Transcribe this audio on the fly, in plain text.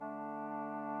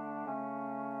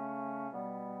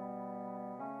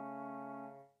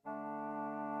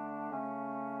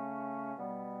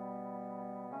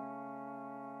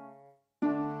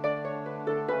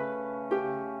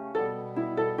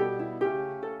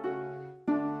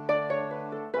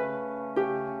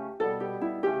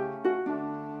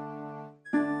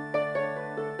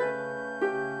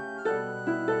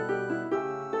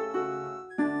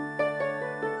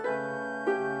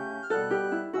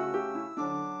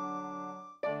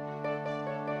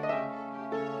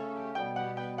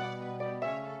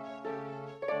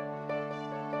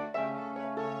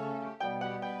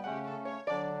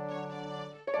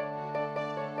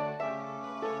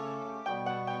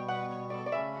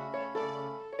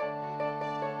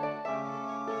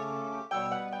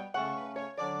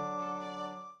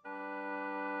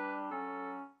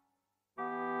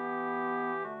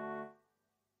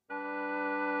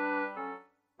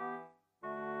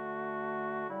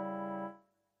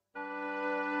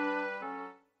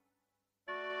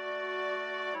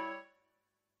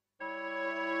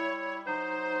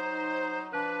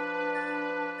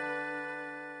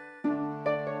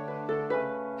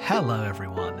Hello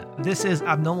everyone, this is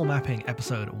Abnormal Mapping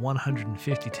episode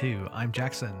 152. I'm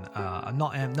Jackson, no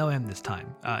M this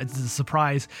time. It's a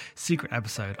surprise secret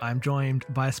episode. I'm joined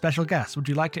by a special guest. Would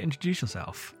you like to introduce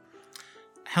yourself?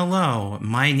 Hello,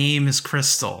 my name is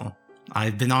Crystal.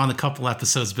 I've been on a couple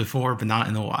episodes before, but not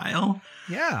in a while.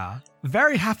 Yeah,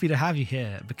 very happy to have you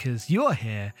here because you're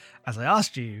here, as I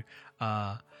asked you.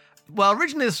 Well,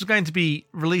 originally this was going to be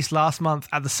released last month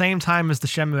at the same time as the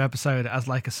Shenmue episode as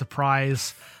like a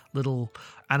surprise little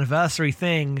anniversary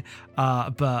thing,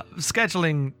 but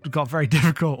scheduling got very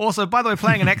difficult. Also, by the way,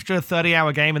 playing an extra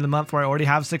 30-hour game in the month where I already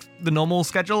have the normal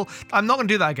schedule, I'm not going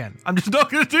to do that again. I'm just not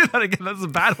going to do that again. That's a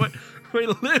bad way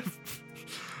to live.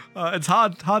 It's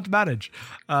hard to manage.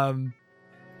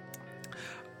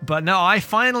 But no, I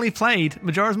finally played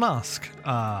Majora's Mask,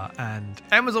 and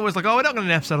Emma's always like, oh, we're not going to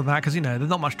do an episode on that because, you know, there's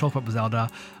not much talk about with Zelda,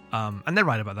 and they're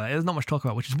right about that. There's not much talk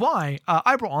about, which is why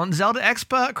I brought on Zelda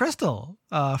expert Crystal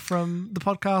from the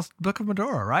podcast Book of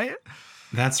Majora, right?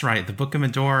 That's right. The Book of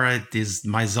Majora is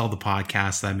my Zelda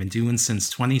podcast that I've been doing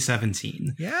since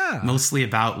 2017. Yeah. Mostly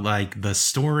about, like, the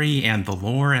story and the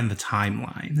lore and the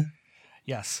timeline.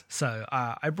 Yes, so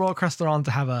I brought Crystal on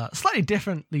to have a slightly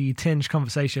differently tinged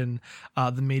conversation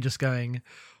than me just going,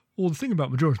 well, the thing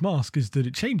about Majora's Mask is that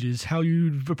it changes how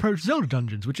you approach Zelda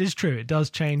dungeons, which is true. It does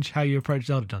change how you approach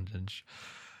Zelda dungeons.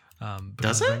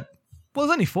 Does it? Well,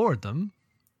 there's only 4 of them,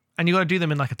 and you got to do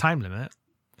them in like a time limit.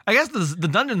 I guess the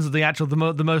dungeons are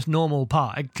the most normal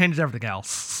part. It changes everything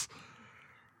else.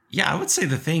 Yeah, I would say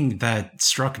the thing that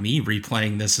struck me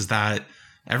replaying this is that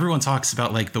everyone talks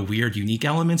about like the weird, unique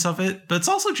elements of it, but it's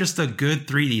also just a good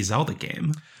 3D Zelda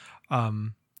game.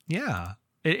 Yeah,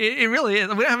 it really is.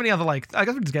 We don't have any other like. I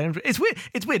guess we just get into it. It's weird.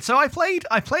 It's weird. So I played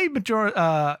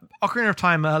Majora, Ocarina of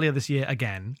Time earlier this year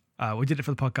again. We did it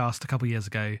for the podcast a couple years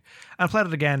ago, and I played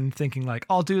it again, thinking like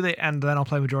I'll do it, and then I'll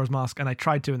play Majora's Mask. And I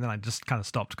tried to, and then I just kind of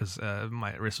stopped because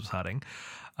my wrist was hurting.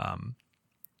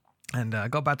 And I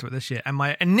got back to it this year, and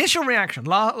my initial reaction,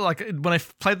 like when I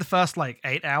played the first like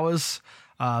 8 hours.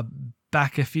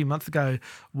 Back a few months ago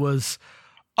was,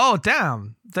 oh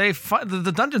damn,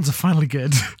 the dungeons are finally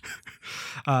good.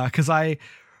 Because I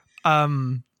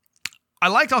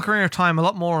liked Ocarina of Time a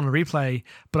lot more on the replay,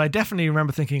 but I definitely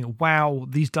remember thinking, wow,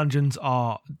 these dungeons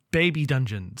are baby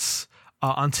dungeons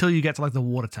until you get to like the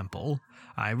water temple.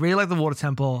 I really like the water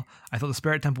temple. I thought the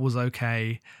spirit temple was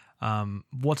okay.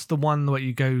 What's the one that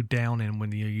you go down in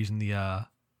when you're using the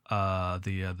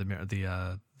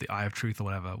Eye of Truth or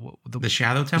whatever. The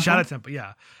Shadow Temple? The Shadow Temple,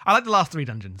 yeah. I like the last 3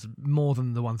 dungeons more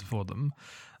than the ones before them.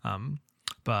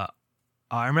 But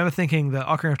I remember thinking that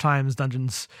Ocarina of Time's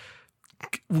dungeons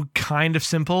were kind of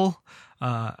simple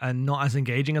and not as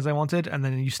engaging as I wanted. And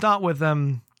then you start with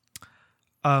the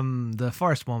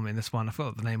forest one in this one. I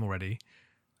forgot the name already.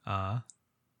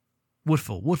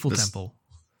 Woodfall Temple.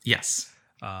 Yes.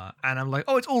 And I'm like,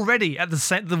 oh, it's already at the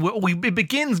same. It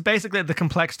begins basically at the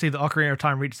complexity that Ocarina of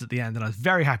Time reaches at the end, and I was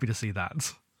very happy to see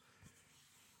that.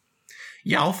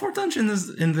 Yeah, all 4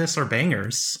 dungeons in this are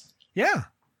bangers. Yeah.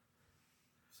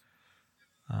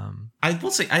 I will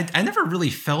say, I never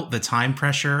really felt the time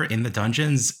pressure in the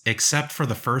dungeons except for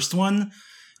the first one,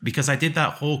 because I did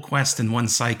that whole quest in one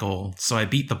cycle, so I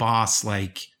beat the boss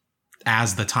like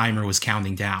as the timer was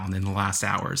counting down in the last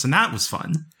hours, and that was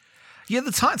fun. Yeah,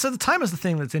 the time is the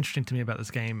thing that's interesting to me about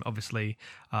this game, obviously.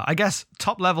 I guess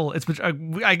top level, it's we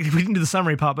didn't do the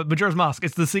summary part, but Majora's Mask,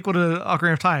 it's the sequel to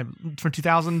Ocarina of Time from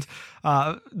 2000.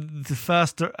 The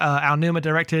first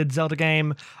Aonuma-directed Zelda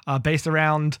game based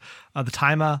around the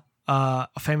timer,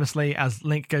 famously, as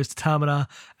Link goes to Termina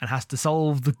and has to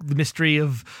solve the mystery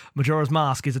of Majora's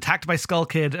Mask. He's attacked by Skull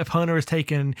Kid. Epona is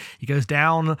taken. He goes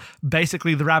down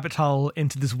basically the rabbit hole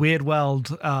into this weird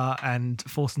world and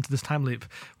forced into this time loop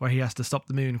where he has to stop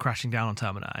the moon crashing down on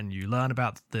Termina. And you learn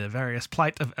about the various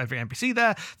plight of every NPC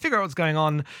there, figure out what's going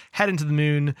on, head into the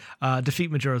moon,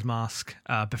 defeat Majora's Mask,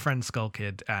 befriend Skull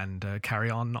Kid, and carry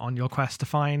on your quest to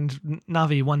find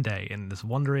Navi one day in this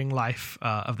wandering life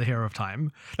of the hero of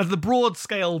time. That's the broad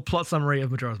scale plot summary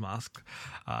of Majora's Mask,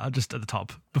 just at the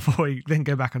top before we then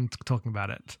go back and talking about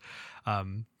it.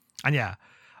 And yeah,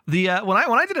 the when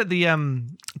I did it, the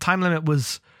time limit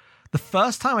was the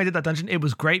first time I did that dungeon. It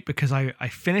was great because I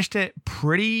finished it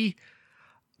pretty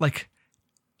like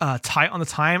tight on the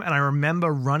time, and I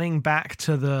remember running back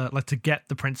to to get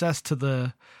the princess to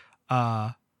the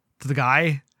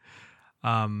guy.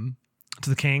 To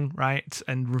the king, right,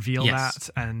 and reveal that,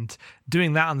 and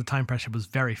doing that under time pressure was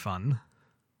very fun.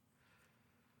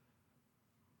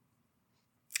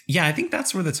 Yeah, I think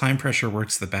that's where the time pressure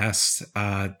works the best.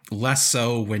 Less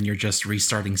so when you're just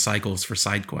restarting cycles for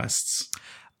side quests.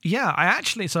 Yeah,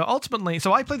 ultimately,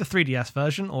 I played the 3DS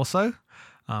version also,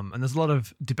 and there's a lot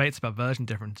of debates about version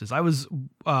differences. I was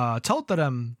told that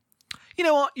you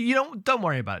know what, don't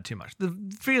worry about it too much. The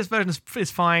 3DS version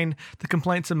is fine. The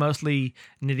complaints are mostly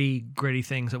nitty gritty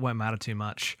things that won't matter too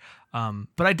much.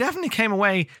 But I definitely came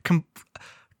away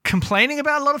complaining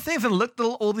about a lot of things and looked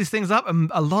all these things up,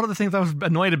 and a lot of the things I was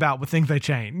annoyed about were things they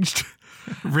changed.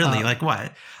 Really? Like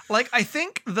what? Like, I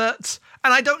think that,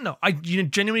 and I don't know, I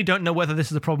genuinely don't know whether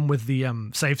this is a problem with the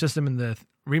save system in the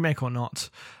remake or not.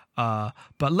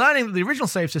 But learning that the original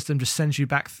save system just sends you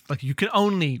back, like, you can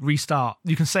only restart,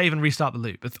 you can save and restart the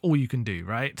loop. That's all you can do,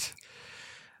 right?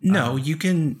 No, you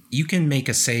can make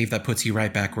a save that puts you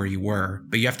right back where you were,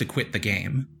 but you have to quit the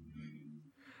game.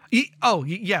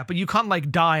 Yeah, but you can't, like,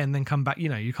 die and then come back.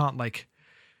 You can't, like,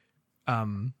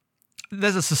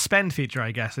 there's a suspend feature,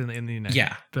 I guess, in the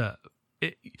yeah, but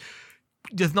it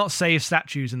does not save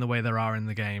statues in the way there are in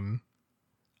the game.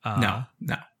 No.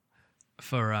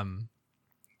 For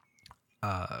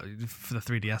the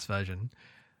 3DS version,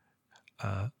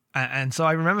 and so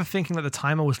I remember thinking that the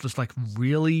timer was just like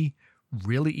really,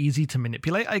 really easy to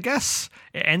manipulate. I guess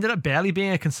it ended up barely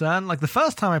being a concern. Like the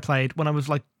first time I played, when I was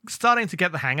like starting to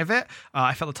get the hang of it,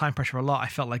 I felt the time pressure a lot. I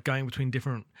felt like going between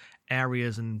different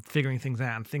areas and figuring things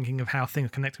out and thinking of how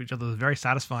things connect to each other was very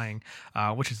satisfying,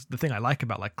 which is the thing I like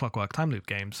about like Clockwork Time Loop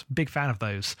games. Big fan of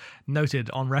those,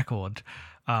 noted on record.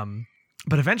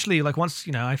 But eventually, like once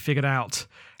I figured out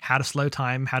how to slow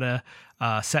time, how to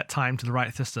set time to the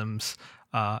right systems,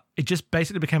 it just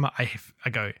basically became I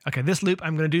go, okay, this loop,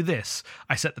 I'm going to do this.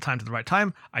 I set the time to the right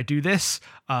time. I do this.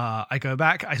 I go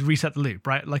back. I reset the loop,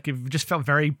 right? Like it just felt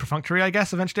very perfunctory, I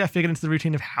guess. Eventually, I figured into the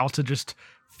routine of how to just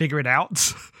figure it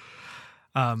out.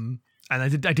 And I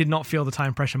did not feel the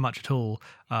time pressure much at all.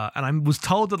 And I was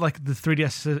told that like the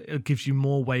 3DS gives you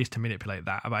more ways to manipulate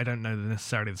that, but I don't know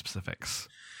necessarily the specifics.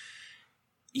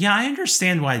 Yeah, I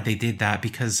understand why they did that,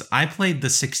 because I played the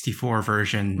 64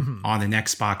 version on an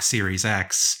Xbox Series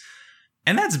X,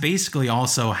 and that's basically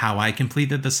also how I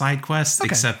completed the side quest,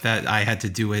 except that I had to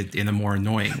do it in a more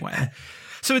annoying way.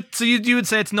 So you would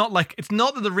say it's not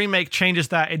that the remake changes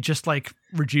that, it just like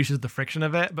reduces the friction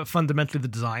of it, but fundamentally the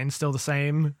design's still the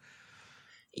same.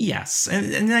 Yes,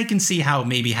 and I can see how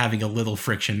maybe having a little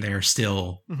friction there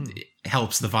still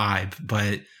helps the vibe,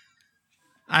 but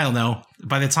I don't know.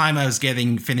 By the time I was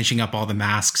finishing up all the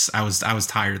masks, I was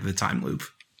tired of the time loop.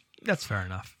 That's fair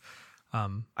enough.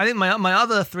 I think my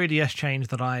other 3DS change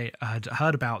that I had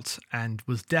heard about and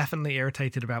was definitely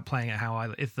irritated about playing it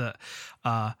is that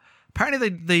apparently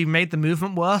they made the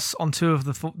movement worse on two of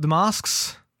the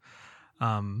masks.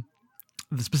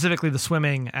 Specifically the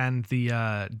swimming and the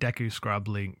Deku Scrub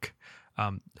Link.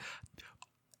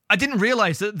 I didn't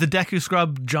realize that the Deku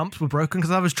Scrub jumps were broken because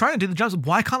I was trying to do the jumps.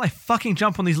 Why can't I fucking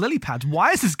jump on these lily pads?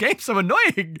 Why is this game so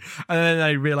annoying? And then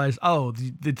I realized,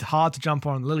 it's hard to jump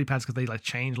on the lily pads because they like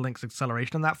change Link's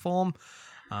acceleration in that form.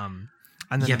 And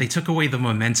then, they took away the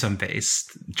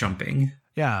momentum-based jumping.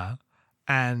 Yeah,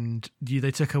 and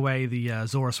they took away the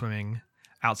Zora swimming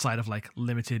outside of like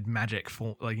limited magic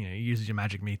for like you use your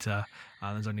magic meter.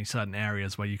 There's only certain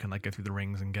areas where you can like go through the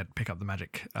rings and pick up the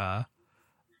magic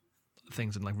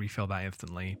things and like refill that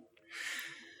instantly.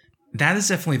 That is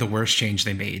definitely the worst change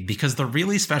they made, because the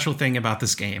really special thing about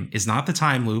this game is not the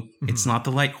time loop, it's not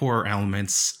the like horror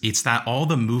elements, it's that all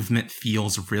the movement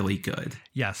feels really good.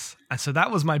 Yes, and so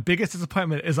that was my biggest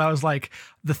disappointment. Is I was like,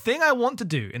 the thing I want to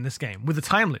do in this game with the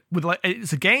time loop,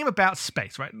 it's a game about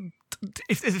space, right?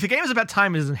 If the game is about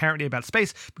time, it is inherently about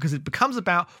space, because it becomes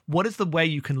about what is the way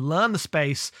you can learn the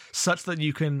space such that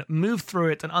you can move through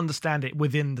it and understand it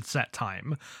within the set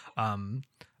time.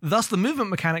 Thus, the movement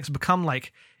mechanics become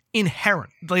like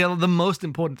inherent. They are the most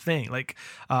important thing. Like,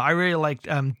 I really liked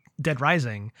Dead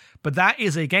Rising, but that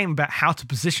is a game about how to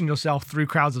position yourself through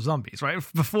crowds of zombies, right?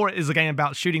 Before it is a game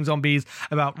about shooting zombies,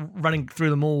 about running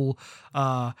through them all.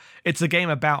 It's a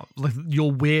game about like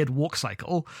your weird walk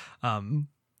cycle.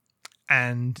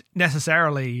 And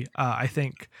necessarily, I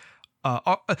think,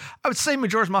 I would say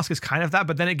Majora's Mask is kind of that,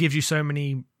 but then it gives you so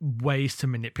many ways to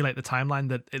manipulate the timeline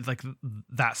that it's like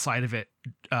that side of it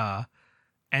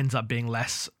ends up being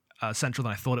less central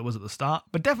than I thought it was at the start.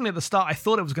 But definitely at the start, I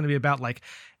thought it was going to be about like,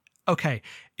 okay,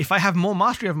 if I have more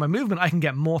mastery over my movement, I can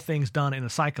get more things done in a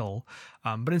cycle.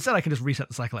 But instead, I can just reset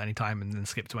the cycle at any time and then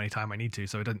skip to any time I need to.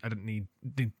 So I didn't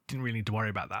really need to worry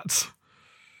about that.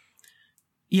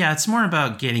 Yeah, it's more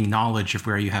about getting knowledge of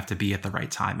where you have to be at the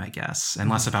right time, I guess, and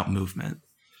less about movement.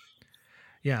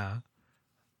 Yeah.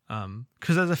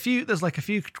 Because there's a few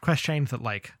quest chains that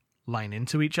like line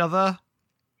into each other.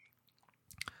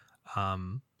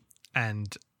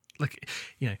 And like,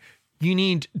 you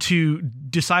need to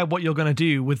decide what you're going to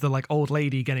do with the like old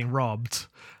lady getting robbed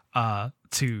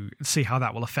to see how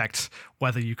that will affect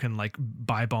whether you can like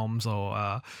buy bombs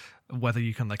or whether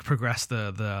you can like progress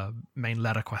the main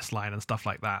letter quest line and stuff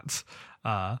like that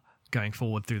going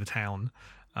forward through the town.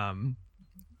 And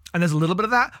there's a little bit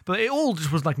of that, but it all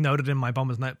just was like noted in my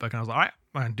bomber's notebook, and I was like, all right,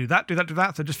 I'm going to do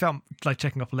that. So it just felt like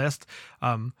checking off a list,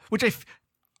 which I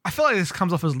feel like this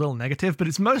comes off as a little negative, but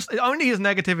it only is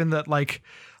negative in that like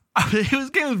this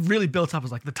game was really built up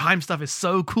as like the time stuff is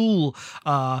so cool,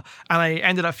 and I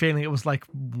ended up feeling it was like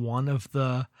one of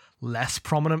the less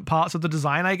prominent parts of the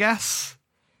design, I guess.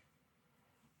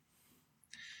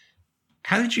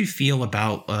 How did you feel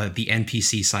about the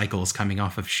NPC cycles coming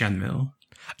off of Shenmue?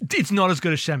 It's not as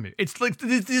good as Shenmue. It's like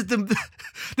this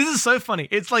is so funny.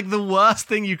 It's like the worst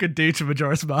thing you could do to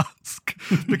Majora's Mask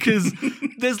because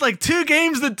there's like 2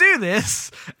 games that do this,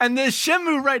 and there's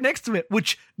Shenmue right next to it,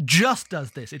 which just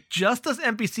does this. It just does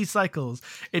NPC cycles.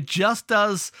 It just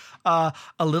does a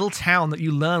little town that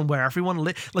you learn where everyone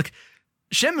like.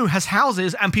 Shenmue has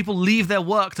houses and people leave their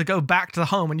work to go back to the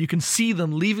home, and you can see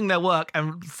them leaving their work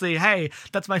and say, hey,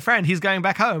 that's my friend. He's going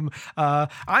back home.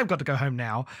 I've got to go home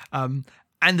now.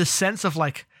 And the sense of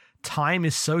like time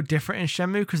is so different in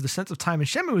Shenmue because the sense of time in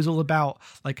Shenmue is all about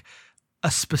like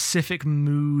a specific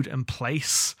mood and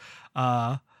place,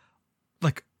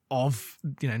 like of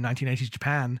 1980s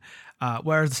Japan,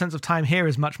 whereas the sense of time here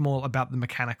is much more about the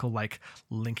mechanical like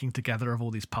linking together of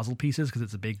all these puzzle pieces because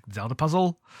it's a big Zelda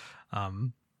puzzle.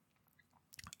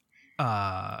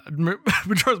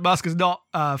 Majora's Mask is not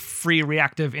free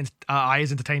reactive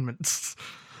eyes entertainment.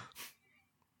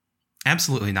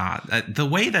 Absolutely not. The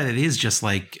way that it is just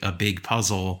like a big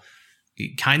puzzle,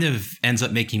 it kind of ends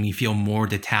up making me feel more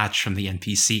detached from the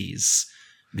NPCs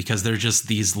because they're just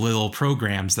these little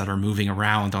programs that are moving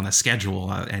around on a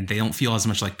schedule, and they don't feel as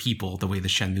much like people the way the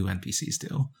Shenmue NPCs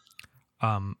do.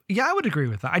 Yeah, I would agree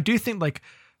with that. I do think like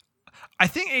I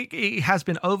think it has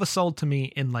been oversold to me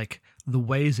in like the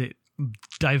ways it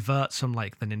diverts from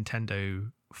like the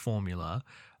Nintendo formula,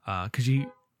 because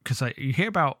you hear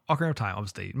about Ocarina of Time,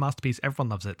 obviously masterpiece, everyone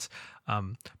loves it,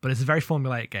 but it's a very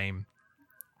formulaic game,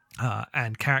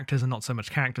 and characters are not so much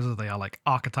characters as they are like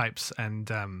archetypes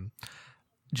and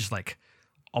just like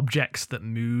objects that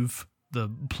move the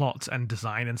plot and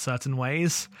design in certain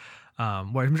ways.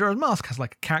 Whereas Majora's Mask has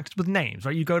like characters with names,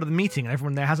 right? You go to the meeting and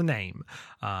everyone there has a name.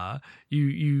 The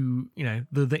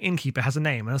innkeeper has a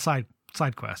name and a side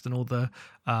quest, and all the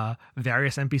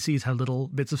various NPCs have little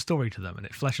bits of story to them, and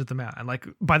it fleshes them out. And like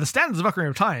by the standards of Ocarina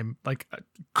of Time, like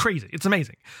crazy, it's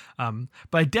amazing. But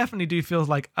I definitely do feel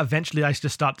like eventually I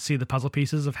just start to see the puzzle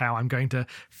pieces of how I'm going to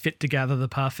fit together the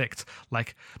perfect,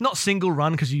 like not single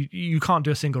run, because you can't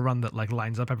do a single run that like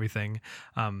lines up everything.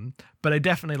 But I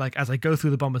definitely like as I go through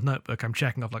the Bomber's Notebook, I'm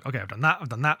checking off like, okay, I've done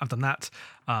that.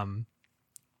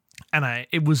 And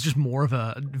it was just more of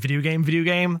a video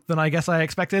game than I guess I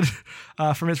expected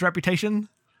from its reputation.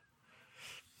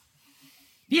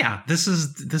 Yeah, this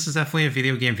is definitely a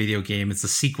video game. It's a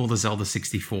sequel to Zelda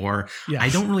 64. Yes. I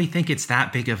don't really think it's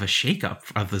that big of a shakeup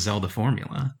of the Zelda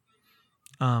formula.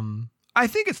 I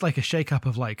think it's like a shakeup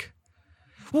of like,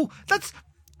 well, that's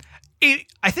it.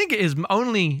 I think it is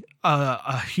only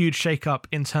a huge shakeup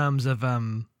in terms of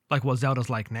like what Zelda's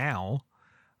like now.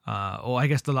 Or I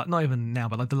guess not even now,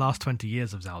 but like the last 20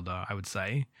 years of Zelda, I would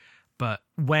say. But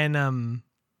when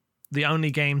the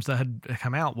only games that had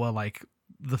come out were like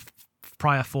the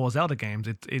prior 4 Zelda games,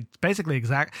 it's basically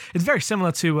it's very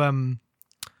similar to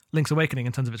Link's Awakening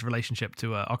in terms of its relationship to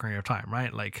Ocarina of Time,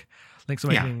 right? Like Link's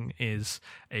Awakening is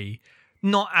a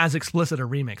not as explicit a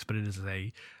remix, but it is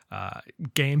a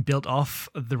game built off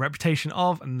the reputation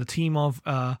of and the team of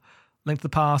Link to the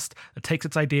Past, that takes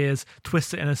its ideas,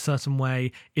 twists it in a certain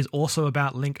way, is also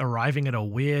about Link arriving at a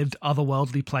weird,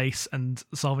 otherworldly place and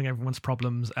solving everyone's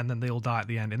problems, and then they all die at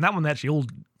the end. In that one, they actually all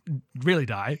really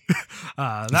die.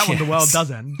 That one, the world does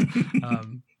end.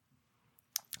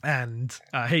 And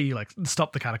here you like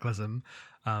stop the cataclysm.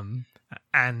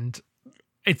 And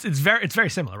it's very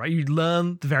similar, right? You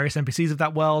learn the various NPCs of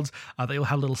that world. They all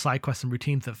have little side quests and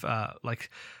routines that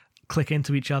like click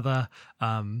into each other.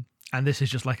 And this is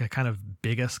just like a kind of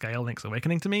bigger scale Link's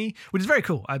Awakening to me, which is very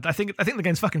cool. I think the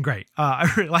game's fucking great. I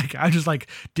really like it. I'm just like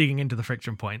digging into the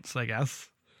friction points, I guess.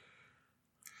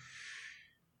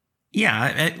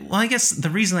 Yeah, I guess the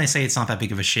reason I say it's not that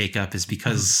big of a shakeup is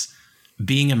because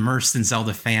being immersed in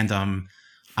Zelda fandom,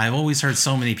 I've always heard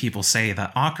so many people say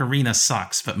that Ocarina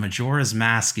sucks, but Majora's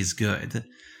Mask is good.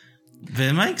 But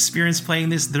in my experience playing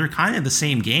this, they're kind of the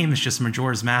same game. It's just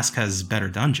Majora's Mask has better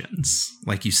dungeons,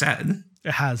 like you said.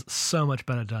 It has so much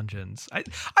better dungeons. I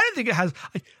don't think it has.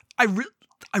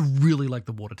 I really like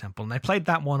the Water Temple, and I played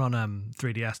that one on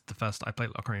 3DS. The first I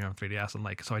played Ocarina on 3DS, and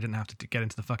so I didn't have to get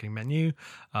into the fucking menu.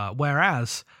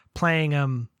 Whereas playing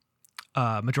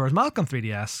Majora's Mask on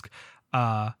 3DS,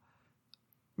 let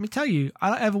me tell you, I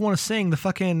don't ever want to sing the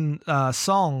fucking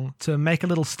song to make a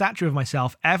little statue of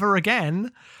myself ever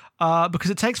again. Because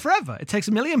it takes forever. It takes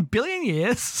a million billion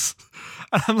years.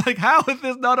 And I'm like, how is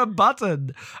this not a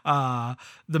button?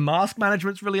 The mask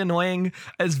management's really annoying.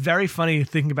 It's very funny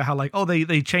thinking about how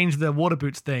they changed the water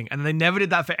boots thing, and they never did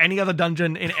that for any other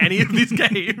dungeon in any of these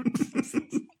games.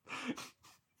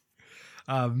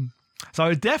 So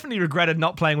I definitely regretted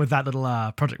not playing with that little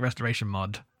Project Restoration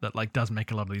mod that does make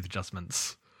a lot of these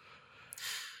adjustments.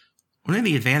 One of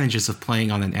the advantages of playing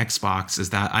on an Xbox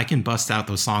is that I can bust out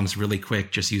those songs really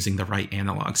quick just using the right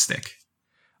analog stick.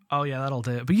 Oh yeah, that'll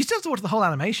do it. But you still have to watch the whole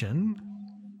animation.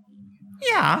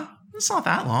 Yeah, it's not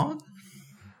that long.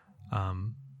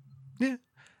 Yeah,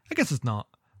 I guess it's not.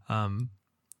 I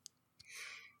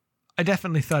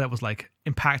definitely thought it was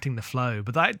impacting the flow,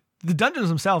 but the dungeons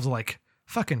themselves are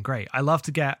fucking great. I love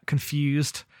to get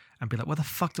confused and be like, where the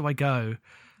fuck do I go?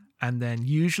 And then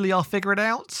usually I'll figure it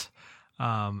out.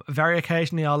 Very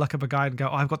occasionally I'll look up a guide and go,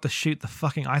 I've got to shoot the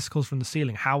fucking icicles from the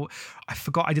ceiling. How? I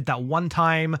forgot I did that one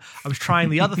time. I was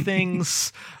trying the other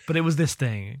things, but it was this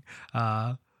thing.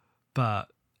 But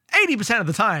 80% of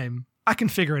the time I can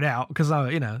figure it out because,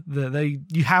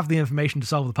 you have the information to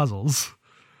solve the puzzles.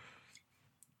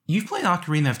 You've played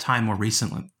Ocarina of Time more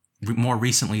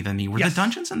recently than me. Were the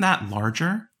dungeons in that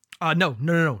larger? No,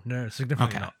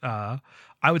 significantly not.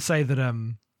 I would say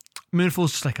that,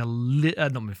 Moonfall's just not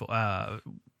Moonfall.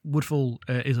 Woodfall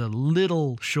is a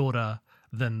little shorter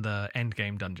than the end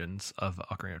game dungeons of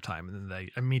Ocarina of Time, and then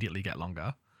they immediately get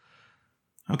longer.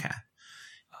 Okay.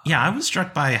 Yeah, I was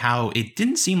struck by how it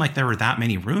didn't seem like there were that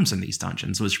many rooms in these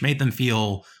dungeons, which made them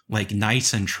feel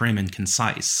nice and trim and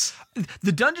concise.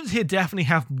 The dungeons here definitely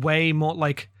have way more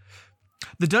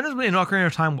the dungeons in Ocarina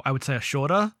of Time, I would say, are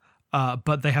shorter,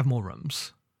 but they have more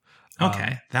rooms.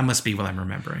 Okay, that must be what I'm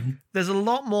remembering. There's a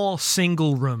lot more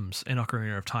single rooms in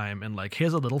Ocarina of Time, and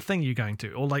here's a little thing you're going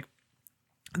to, or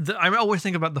I always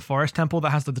think about the Forest Temple that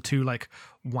has the two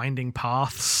winding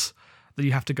paths that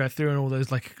you have to go through, and all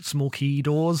those small key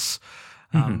doors,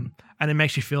 and it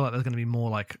makes you feel like there's going to be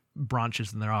more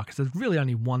branches than there are, because there's really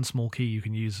only one small key you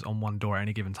can use on one door at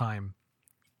any given time.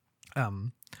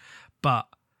 But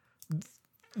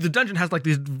the dungeon has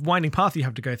these winding paths you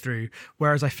have to go through,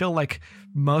 whereas I feel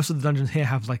most of the dungeons here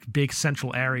have big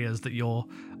central areas that you're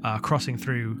crossing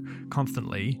through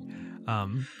constantly,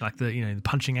 the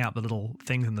punching out the little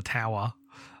things in the tower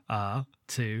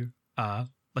to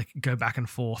go back and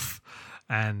forth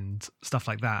and stuff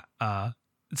like that.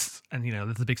 There's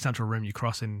a big central room you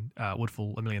cross in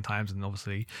Woodfall a million times, and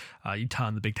obviously you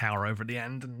turn the big tower over at the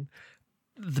end, and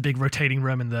the big rotating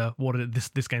room in the water.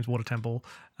 This game's Water Temple.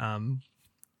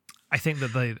 I think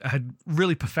that they had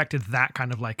really perfected that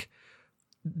kind of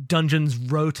dungeons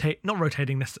not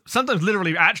rotating, sometimes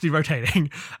literally actually rotating,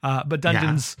 but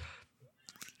dungeons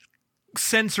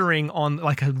centering on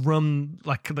a room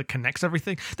that connects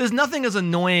everything. There's nothing as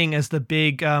annoying as the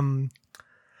big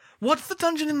what's the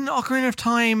dungeon in Ocarina of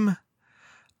Time?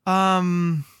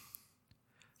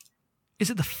 Is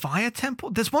it the Fire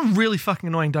Temple? There's one really fucking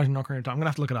annoying dungeon in Ocarina of Time. I'm gonna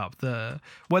have to look it up.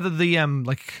 Whether the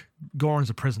Goron's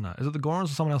a prisoner. Is it the Gorons or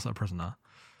someone else a prisoner?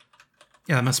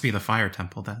 Yeah, that must be the Fire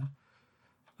Temple then.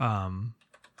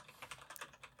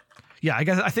 Yeah, I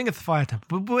think it's the Fire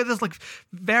Temple. But where there's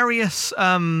various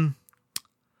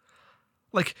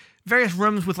various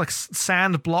rooms with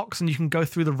sand blocks, and you can go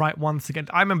through the right ones to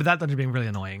get. I remember that dungeon being really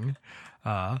annoying.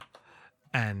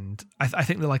 And I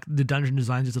think that the dungeon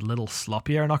design is a little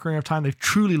sloppier in Ocarina of Time. They've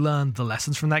truly learned the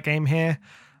lessons from that game here.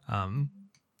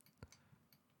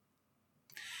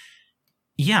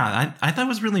 Yeah, I thought I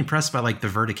was really impressed by the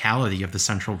verticality of the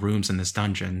central rooms in this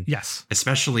dungeon. Yes.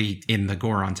 Especially in the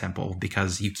Goron Temple,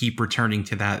 because you keep returning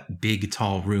to that big,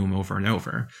 tall room over and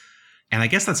over. And I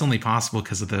guess that's only possible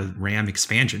because of the RAM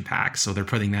expansion pack, so they're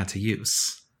putting that to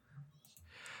use.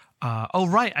 Oh,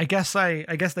 right. I guess they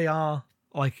are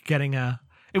getting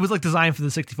it was designed for the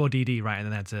 64DD, right? And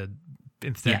then they had to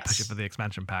instead push it for the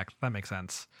expansion pack. That makes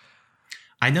sense.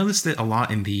 I noticed it a lot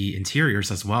in the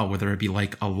interiors as well, where there would be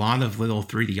a lot of little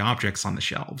 3D objects on the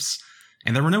shelves.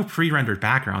 And there were no pre-rendered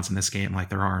backgrounds in this game like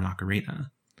there are in Ocarina.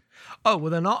 Oh,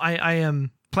 well, they're not. I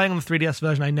am playing on the 3DS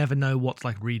version. I never know what's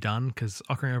redone, because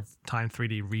Ocarina of Time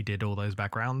 3D redid all those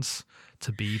backgrounds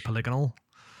to be polygonal.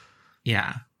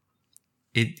 Yeah.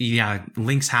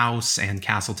 Link's house and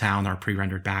Castletown are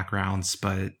pre-rendered backgrounds,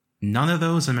 but none of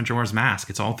those in Majora's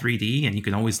Mask. It's all 3D, and you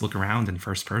can always look around in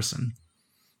first person.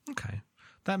 Okay.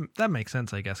 That makes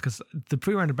sense, I guess, because the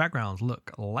pre-rendered backgrounds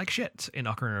look like shit in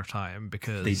Ocarina of Time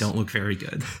because They don't look very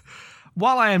good.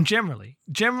 While I am generally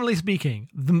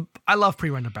speaking, I love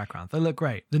pre-rendered backgrounds. They look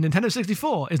great. The Nintendo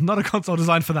 64 is not a console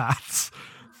designed for that.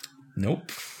 Nope.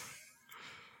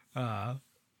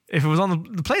 If it was on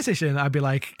the PlayStation, I'd be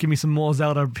like, give me some more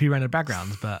Zelda pre-rendered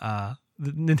backgrounds. But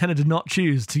Nintendo did not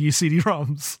choose to use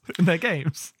CD-ROMs in their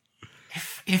games.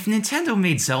 If Nintendo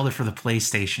made Zelda for the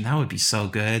PlayStation, that would be so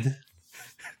good.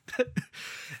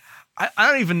 I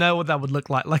don't even know what that would look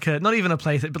like. Like not even a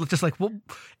playset, but just like, well,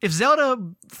 if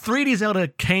 3D Zelda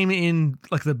came in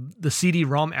like the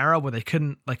CD-ROM era where they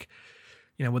couldn't like,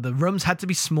 where the rooms had to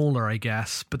be smaller, I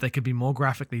guess, but they could be more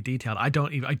graphically detailed. I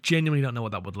genuinely don't know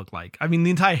what that would look like. I mean,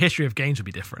 the entire history of games would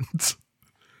be different.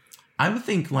 I would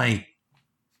think like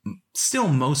still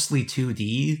mostly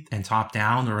 2D and top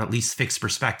down, or at least fixed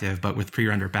perspective, but with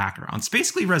pre-rendered backgrounds.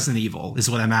 Basically, Resident Evil is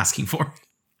what I'm asking for.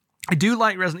 I do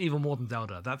like Resident Evil more than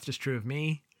Zelda. That's just true of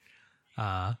me.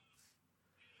 But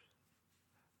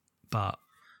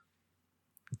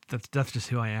that's just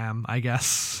who I am, I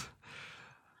guess.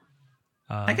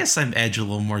 I guess I'm edge a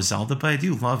little more Zelda, but I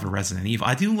do love a Resident Evil.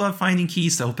 I do love finding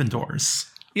keys to open doors.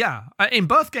 Yeah, in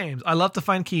both games, I love to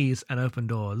find keys and open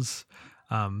doors.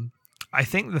 I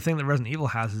think the thing that Resident Evil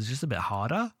has is just a bit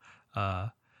harder.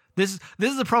 This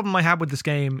is the problem I have with this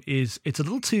game is it's a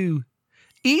little too...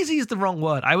 Easy is the wrong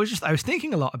word. I was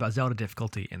thinking a lot about Zelda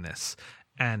difficulty in this,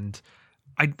 and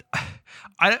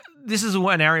this is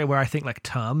an area where I think like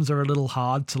terms are a little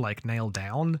hard to like nail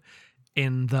down.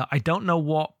 In that I don't know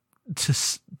what to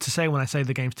say when I say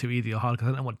the game's too easy or hard because I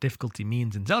don't know what difficulty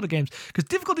means in Zelda games. Because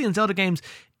difficulty in Zelda games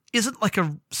isn't like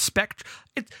a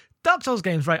Dark Souls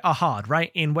games, right, are hard,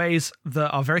 right, in ways that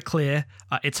are very clear.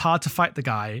 It's hard to fight the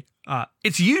guy.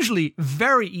 It's usually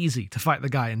very easy to fight the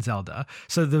guy in Zelda.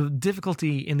 So the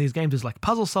difficulty in these games is like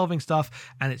puzzle solving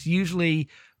stuff, and it's usually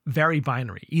very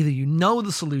binary. Either you know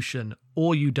the solution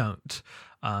or you don't.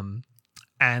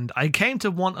 And I came to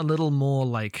want a little more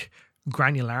like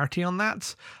granularity on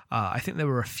that. I think there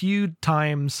were a few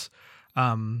times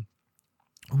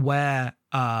where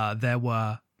there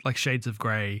were like shades of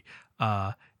grey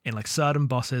in like certain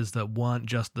bosses that weren't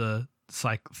just the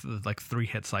like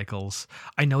 3-hit cycles.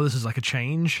 I know this is like a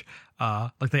change.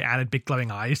 Like they added big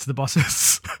glowing eyes to the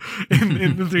bosses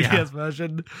in the 3DS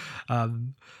version.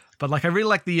 But like I really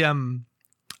like the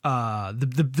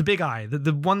big eye,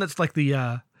 the one that's like the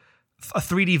a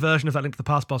 3D version of that Link to the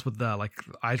Past boss with the like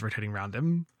eyes rotating around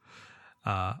him.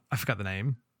 I forgot the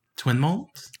name. Twin Mold?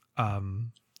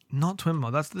 Not Twin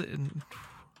Mold. That's the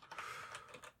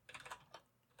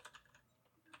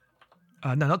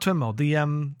no, not Twin Mold.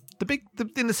 The big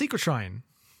in the Secret Shrine.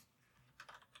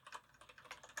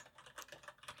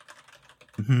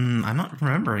 I'm not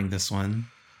remembering this one.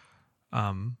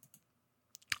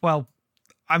 Well,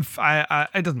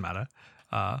 it doesn't matter.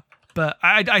 But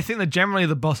I think that generally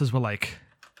the bosses were like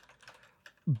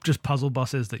just puzzle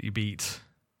bosses that you beat.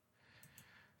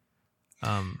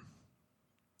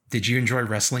 Did you enjoy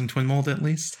wrestling Twin Mold at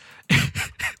least?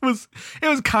 It was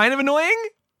kind of annoying.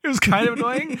 It was kind of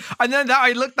annoying. And then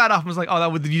I looked that up and was like,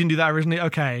 oh, you didn't do that originally?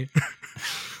 Okay.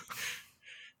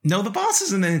 No, the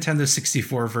bosses in the Nintendo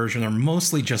 64 version are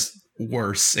mostly just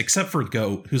worse, except for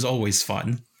Goat, who's always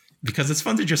fun. Because it's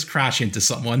fun to just crash into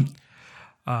someone.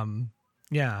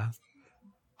 Yeah.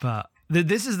 But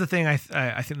this is the thing I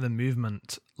think the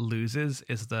movement loses,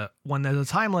 is that when there's a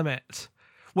time limit...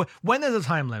 When there's a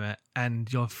time limit and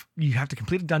you have to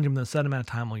complete a dungeon within a certain amount of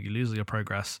time or you lose your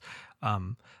progress...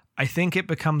 I think it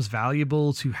becomes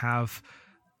valuable to have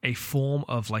a form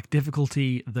of like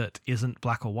difficulty that isn't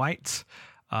black or white,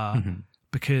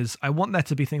 because I want there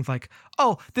to be things like,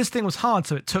 oh, this thing was hard,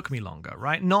 so it took me longer,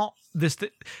 right? Not this,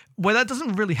 where that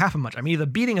doesn't really happen much. I'm either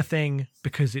beating a thing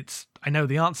because I know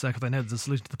the answer because I know the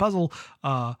solution to the puzzle,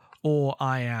 or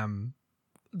I am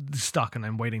stuck and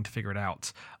I'm waiting to figure it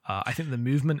out. I think the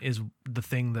movement is the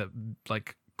thing that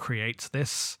like creates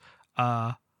this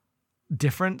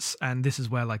difference, and this is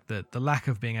where like the lack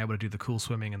of being able to do the cool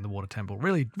swimming in the water temple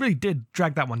really did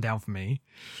drag that one down for me.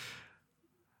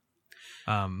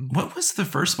 What was the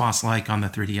first boss like on the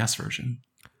 3DS version?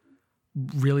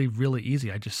 Really, really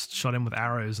easy. I just shot him with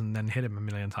arrows and then hit him a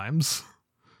million times.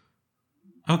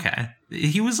 Okay.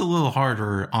 He was a little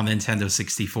harder on the Nintendo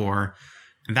 64,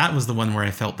 and that was the one where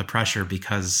I felt the pressure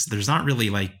because there's not really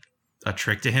like a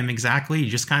trick to him exactly. You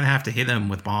just kind of have to hit him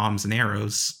with bombs and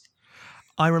arrows.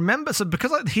 I remember, so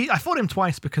because I fought him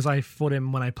twice because I fought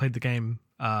him when I played the game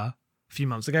a few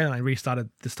months ago and I restarted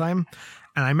this time.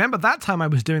 And I remember that time I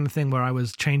was doing the thing where I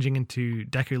was changing into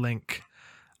Deku Link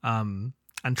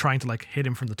and trying to like hit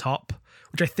him from the top,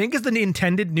 which I think is the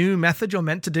intended new method you're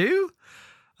meant to do.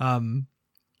 And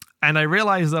I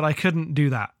realized that I couldn't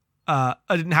do that. I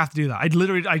didn't have to do that.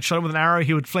 I'd shot him with an arrow,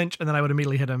 he would flinch, and then I would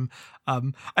immediately hit him.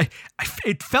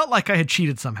 It felt like I had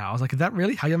cheated somehow. I was like, is that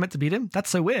really how you're meant to beat him? That's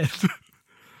so weird.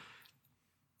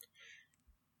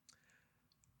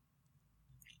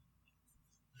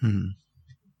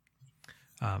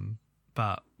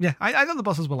 But yeah, I thought the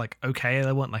bosses were like okay.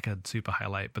 They weren't like a super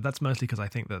highlight, but that's mostly because I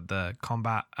think that the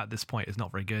combat at this point is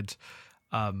not very good.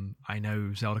 I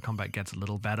know Zelda combat gets a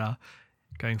little better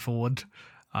going forward,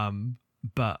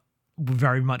 but we're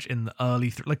very much in the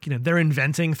early, they're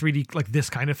inventing 3D, like this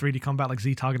kind of 3D combat, like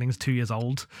Z targeting is 2 years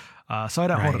old, so I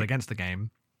don't hold it against the game.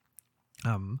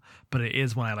 But it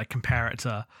is when I like compare it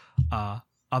to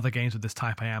other games of this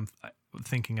type, I am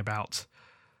thinking about,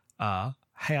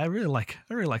 hey, I really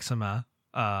like some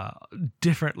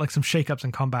different, like some shakeups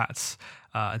in combats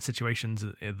and situations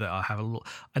that have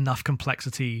enough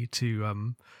complexity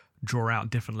to draw out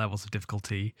different levels of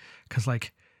difficulty. Because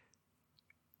like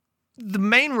the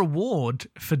main reward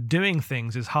for doing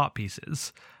things is heart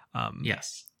pieces.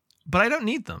 Yes, but I don't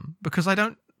need them because I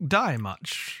don't die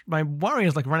much. My worry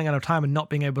is like running out of time and not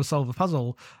being able to solve the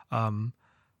puzzle.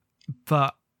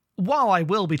 But while I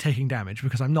will be taking damage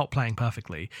because I'm not playing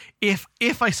perfectly, if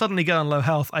I suddenly go on low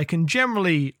health, I can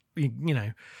generally, get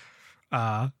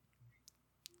on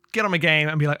my game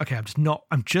and be like, okay,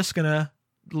 I'm just gonna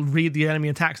read the enemy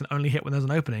attacks and only hit when there's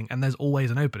an opening, and there's always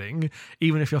an opening.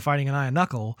 Even if you're fighting an iron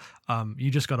knuckle,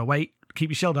 you just gotta wait, keep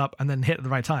your shield up, and then hit at the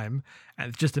right time. And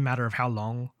it's just a matter of how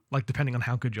long, like depending on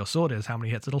how good your sword is, how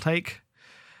many hits it'll take.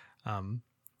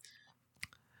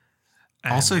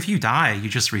 Also, if you die, you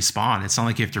just respawn. It's not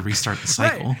like you have to restart the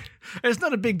cycle. Right. It's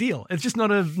not a big deal. It's just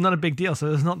not a big deal. So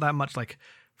there's not that much like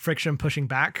friction pushing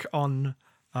back on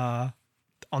the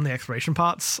exploration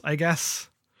parts, I guess.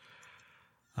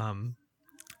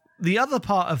 The other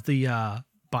part of the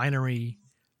binary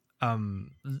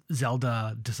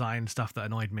Zelda design stuff that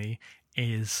annoyed me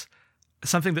is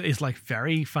something that is like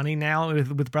very funny now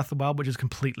with Breath of the Wild, which is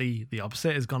completely the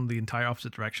opposite. It's gone the entire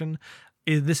opposite direction.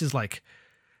 This is like,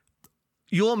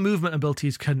 your movement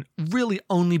abilities can really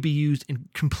only be used in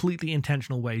completely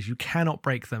intentional ways. You cannot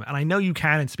break them. And I know you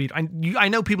can in speed. I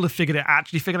know people have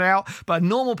actually figured it out, but a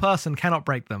normal person cannot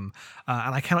break them.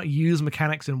 And I cannot use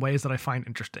mechanics in ways that I find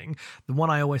interesting. The one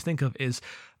I always think of is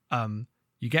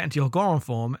you get into your Goron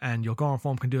form, and your Goron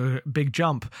form can do a big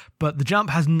jump, but the jump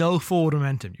has no forward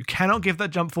momentum. You cannot give that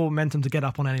jump forward momentum to get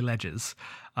up on any ledges.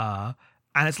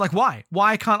 And it's like, why?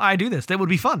 Why can't I do this? That would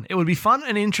be fun. It would be fun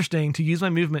and interesting to use my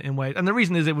movement in ways. And the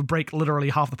reason is it would break literally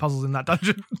half the puzzles in that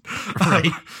dungeon.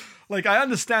 Right. Like, I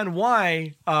understand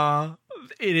why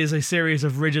it is a series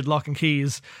of rigid lock and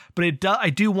keys, but I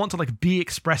do want to like be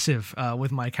expressive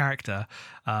with my character.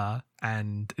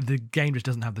 And the game just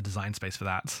doesn't have the design space for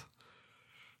that.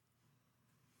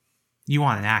 You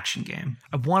want an action game.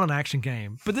 I want an action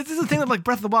game. But this is the thing that like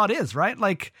Breath of the Wild is, right?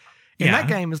 Like, in that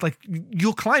game is like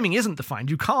your climbing isn't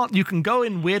defined. You can go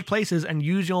in weird places and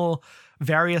use your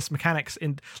various mechanics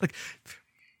in like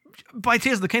by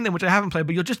Tears of the Kingdom, which I haven't played,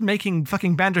 but you're just making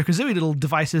fucking Banjo-Kazooie little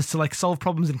devices to like solve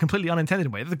problems in completely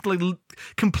unintended ways. Like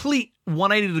complete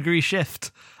 180-degree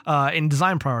shift in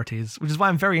design priorities, which is why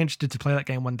I'm very interested to play that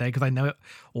game one day, because I know it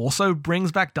also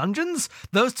brings back dungeons.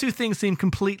 Those two things seem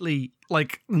completely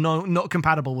like not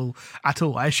compatible at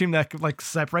all. I assume they're like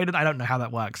separated. I don't know how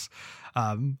that works.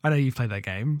 I know you've played that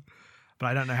game, but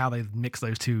I don't know how they mix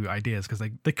those two ideas, because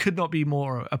they could not be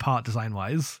more apart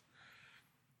design-wise.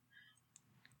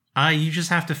 You just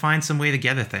have to find some way to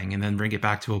get a thing and then bring it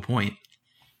back to a point.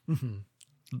 Mm-hmm.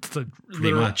 So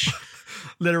pretty much.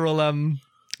 Literal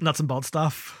nuts and bolts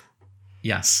stuff.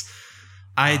 Yes.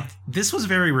 This was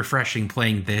very refreshing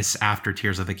playing this after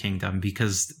Tears of the Kingdom,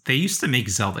 because they used to make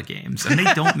Zelda games, and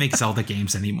they don't make Zelda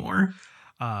games anymore.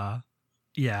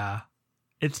 Yeah.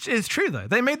 It's true, though.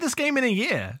 They made this game in a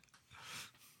year.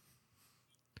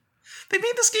 They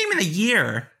made this game in a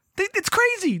year. It's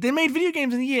crazy. They made video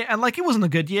games in a year, and like it wasn't a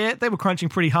good year. They were crunching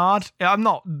pretty hard. I'm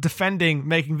not defending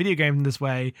making video games in this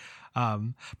way,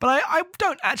 but I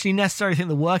don't actually necessarily think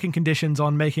the working conditions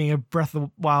on making a Breath of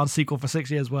the Wild sequel for 6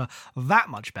 years were that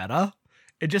much better.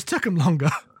 It just took them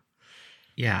longer.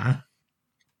 Yeah.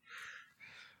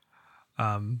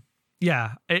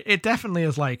 Yeah, it definitely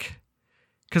is like...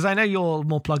 Because I know you're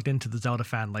more plugged into the Zelda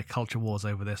fan, like culture wars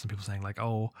over this, and people saying like,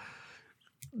 oh,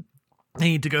 they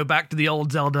need to go back to the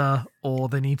old Zelda, or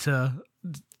they need to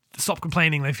stop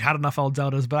complaining they've had enough old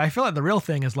Zeldas. But I feel like the real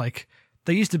thing is like,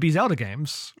 there used to be Zelda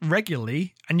games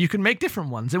regularly, and you could make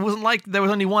different ones. It wasn't like there was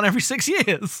only one every 6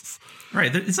 years.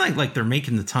 Right. It's not like they're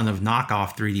making a ton of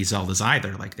knockoff 3D Zeldas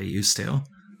either, like they used to.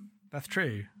 That's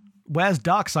true. Where's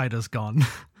Darksiders gone?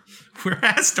 Where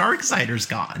has Darksiders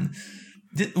gone?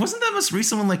 Wasn't that most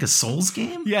recent one like a Souls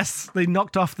game? Yes, they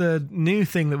knocked off the new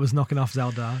thing that was knocking off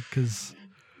Zelda, because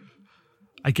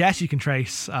I guess you can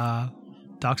trace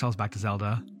Dark Souls back to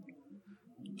Zelda.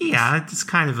 Yeah, it's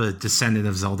kind of a descendant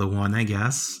of Zelda 1, I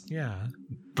guess. Yeah.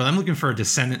 But I'm looking for a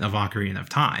descendant of Ocarina of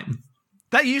Time.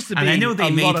 That used to be. And I know they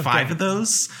made 5 games. of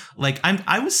those. Like,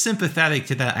 I was sympathetic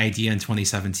to that idea in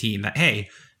 2017 that, hey,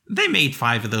 they made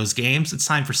 5 of those games. It's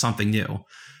time for something new.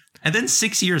 And then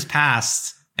 6 years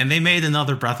passed, and they made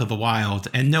another Breath of the Wild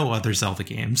and no other Zelda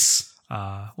games.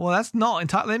 Well, that's not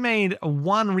entirely. They made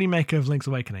one remake of Link's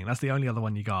Awakening. That's the only other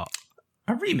one you got.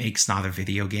 A remake's not a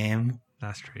video game.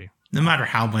 That's true. No matter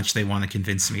how much they want to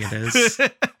convince me it is.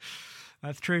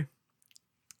 That's true.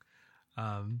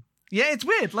 Yeah, it's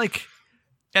weird. Like,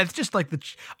 it's just like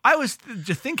I was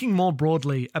just thinking more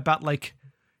broadly about like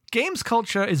games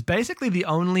culture is basically the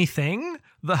only thing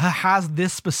that has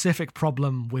this specific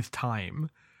problem with time.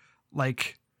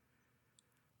 Like,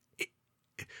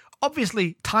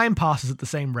 obviously, time passes at the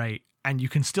same rate, and you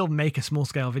can still make a small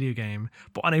scale video game.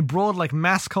 But on a broad, like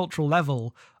mass cultural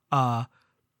level,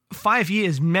 5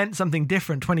 years meant something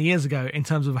different 20 years ago in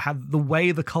terms of how the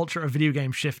way the culture of video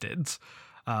games shifted.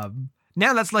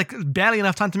 Now that's like barely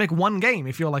enough time to make one game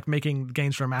if you're like making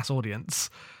games for a mass audience,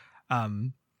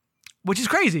 which is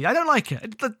crazy. I don't like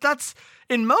it. That's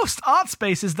in most art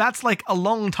spaces. That's like a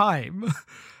long time.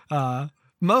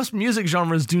 Most music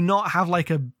genres do not have like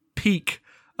a peak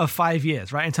of 5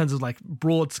 years, right? In terms of like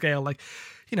broad scale, like,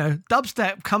 you know,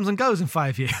 dubstep comes and goes in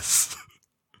 5 years.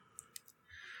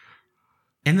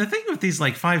 And the thing with these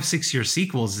like 5-6 year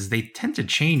sequels is they tend to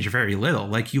change very little.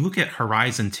 Like you look at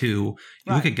Horizon 2,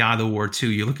 you look at God of War 2,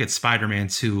 you look at Spider-Man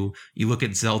 2, you look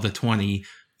at Zelda 20.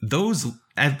 Those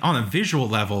on a visual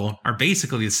level are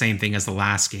basically the same thing as the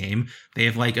last game. They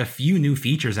have like a few new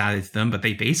features added to them, but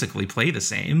they basically play the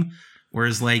same.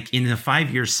 Whereas like in a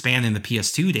 5 year span in the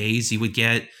PS2 days, you would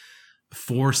get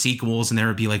 4 sequels and there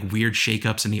would be like weird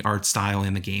shakeups in the art style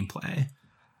and the gameplay.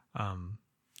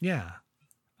 Yeah.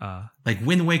 Like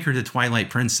Wind Waker to Twilight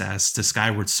Princess to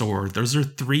Skyward Sword, those are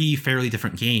 3 fairly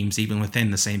different games, even within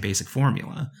the same basic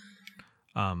formula.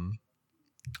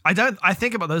 I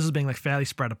think about those as being like fairly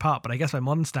spread apart, but I guess by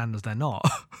modern standards they're not.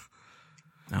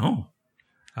 Oh.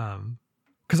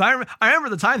 Because I remember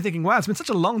at the time thinking, wow, it's been such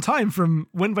a long time from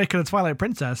Wind Waker to Twilight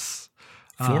Princess.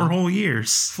 4 whole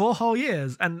years. 4 whole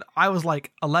years, and I was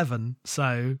like 11,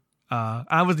 so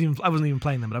I wasn't even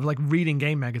playing them, but I was like reading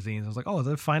game magazines. I was like, oh, is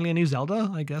there finally a new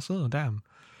Zelda? I guess. Oh, damn.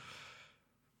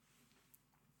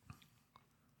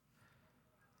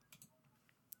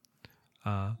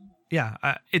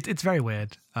 It's very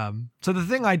weird. So the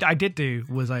thing I did do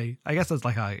was I guess there's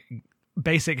like a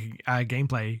basic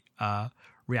gameplay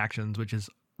reactions, which is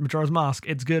Majora's Mask.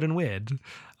 It's good and weird.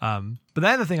 But the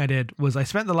other thing I did was I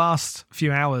spent the last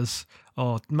few hours,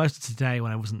 or most of today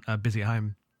when I wasn't busy at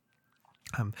home,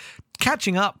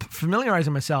 catching up,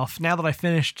 familiarizing myself now that I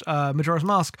finished Majora's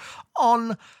Mask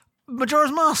on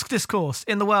Majora's Mask discourse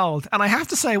in the world. And I have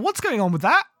to say, what's going on with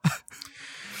that?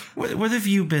 What have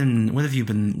you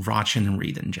been watching and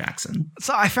reading, Jackson?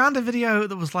 So I found a video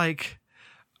that was like,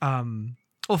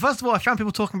 well, first of all, I found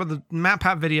people talking about the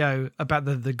MatPat video about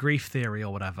the grief theory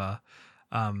or whatever.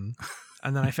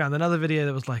 And then I found another video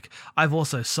that was like, I've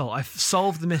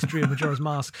solved the mystery of Majora's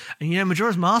Mask. And you know,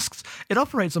 Majora's Masks, it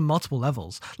operates on multiple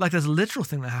levels. Like there's a literal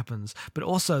thing that happens, but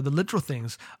also the literal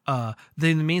things,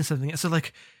 they mean something. So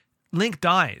like Link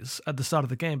dies at the start of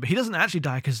the game, but he doesn't actually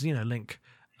die because, you know, Link,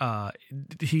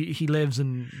 he lives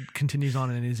and continues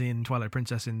on and is in Twilight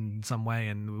Princess in some way,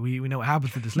 and we know what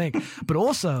happens with this Link. But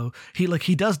also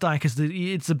he does die because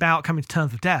it's about coming to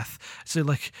terms with death. So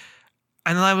like,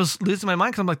 and then I was losing my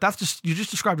mind because I'm like, you just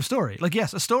described a story. Like,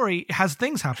 yes, a story has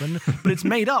things happen, but it's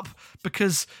made up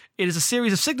because it is a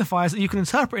series of signifiers that you can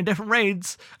interpret in different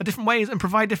ways and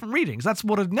provide different readings. That's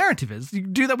what a narrative is. You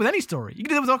can do that with any story. You can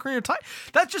do that with Ocarina of Time.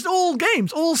 That's just all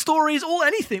games, all stories, all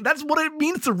anything. That's what it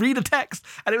means to read a text.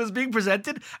 And it was being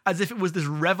presented as if it was this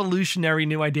revolutionary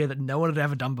new idea that no one had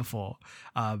ever done before.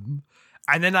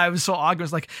 And then I saw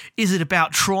arguments like, is it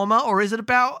about trauma, or is it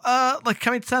about like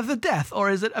coming to terms with death,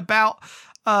 or is it about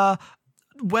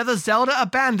whether Zelda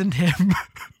abandoned him?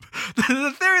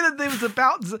 The theory that it was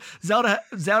about Zelda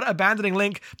abandoning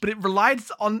Link, but it relied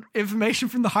on information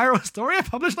from the Hyrule Historia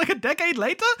published like a decade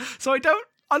later. So I don't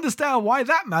understand why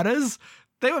that matters.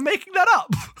 They were making that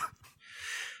up.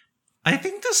 I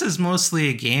think this is mostly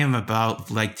a game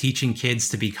about like teaching kids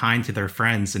to be kind to their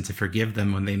friends and to forgive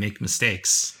them when they make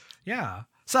mistakes. Yeah.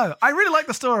 So I really like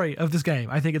the story of this game.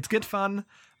 I think it's good fun.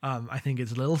 I think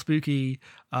it's a little spooky.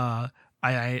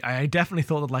 I definitely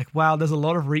thought that, like, wow, there's a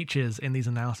lot of reaches in these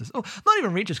analyses. Oh, not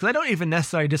even reaches, because I don't even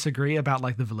necessarily disagree about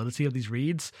like the validity of these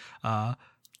reads.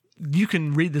 You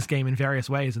can read this game in various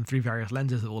ways and through various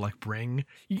lenses that will like bring.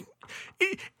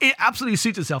 It absolutely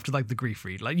suits itself to like the grief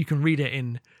read. Like you can read it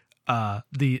in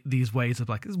these ways of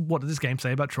like, what does this game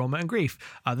say about trauma and grief?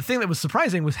 The thing that was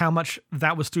surprising was how much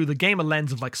that was through the gamer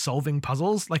lens of like solving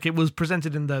puzzles. Like it was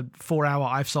presented in the 4-hour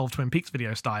I've solved Twin Peaks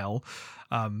video style,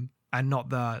 and not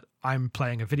the I'm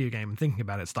playing a video game and thinking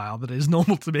about it style that is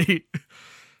normal to me.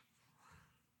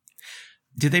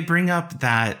 Did they bring up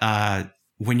that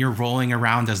when you're rolling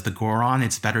around as the Goron,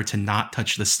 it's better to not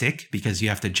touch the stick because you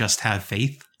have to just have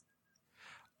faith?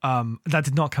 That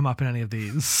did not come up in any of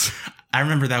these. I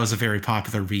remember that was a very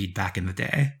popular read back in the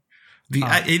day.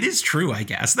 It is true, I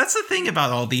guess. That's the thing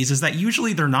about all these, is that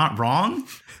usually they're not wrong.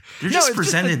 They're just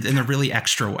presented in a really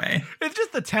extra way. It's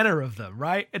just the tenor of them,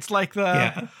 right? It's like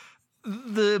the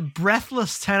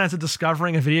breathless tenor to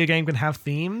discovering a video game can have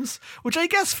themes, which I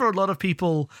guess for a lot of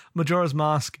people, Majora's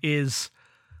Mask is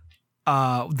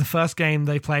the first game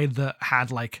they played that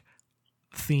had like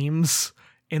themes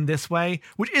in this way,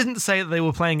 which isn't to say that they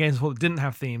were playing games that didn't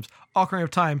have themes. Ocarina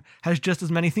of Time has just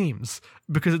as many themes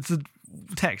because it's a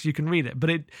text, you can read it, but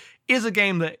it is a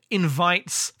game that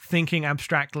invites thinking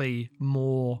abstractly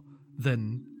more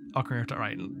than Ocarina of Time,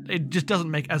 right? It just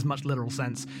doesn't make as much literal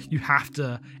sense. You have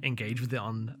to engage with it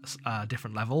on a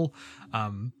different level.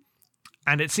 And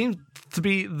it seems to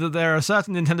be that there are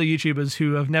certain Nintendo YouTubers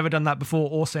who have never done that before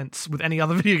or since with any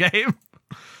other video game.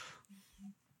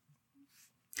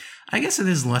 I guess it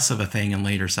is less of a thing in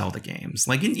later Zelda games.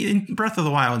 Like in Breath of the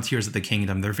Wild and Tears of the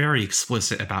Kingdom, they're very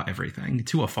explicit about everything,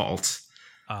 to a fault.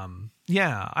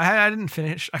 Yeah, I didn't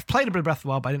finish. I've played a bit of Breath of the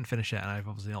Wild, but I didn't finish it, and I've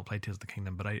obviously not played Tears of the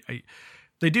Kingdom, but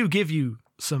they do give you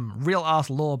some real-ass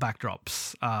lore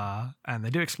backdrops, and they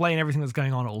do explain everything that's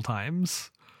going on at all times.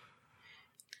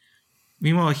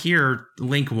 Meanwhile, here,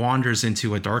 Link wanders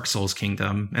into a Dark Souls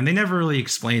kingdom, and they never really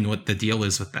explain what the deal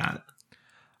is with that.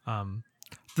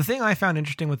 The thing I found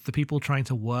interesting with the people trying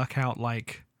to work out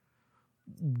like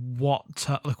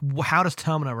how does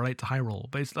Termina relate to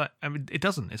Hyrule, but it's like, I mean, it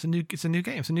doesn't. It's a new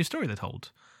game. It's a new story they're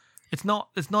told. They're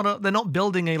not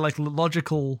building a like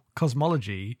logical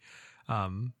cosmology.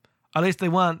 At least they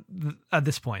weren't at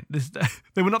this point.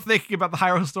 They were not thinking about the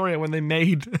Hyrule story when they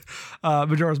made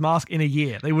Majora's Mask in a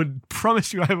year. They would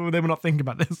promise you they were not thinking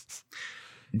about this.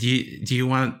 Do you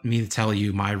want me to tell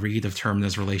you my read of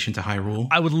Termina's relation to Hyrule?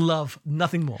 I would love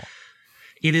nothing more.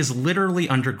 It is literally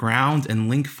underground, and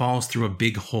Link falls through a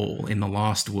big hole in the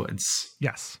Lost Woods.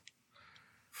 Yes.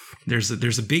 There's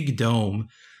a big dome.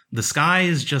 The sky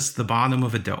is just the bottom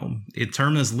of a dome.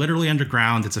 Termina's literally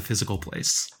underground. It's a physical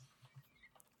place.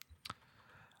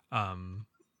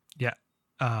 Yeah,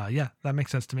 that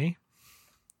makes sense to me.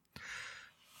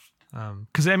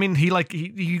 Because I mean,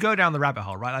 you go down the rabbit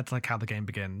hole, right? That's like how the game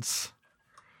begins.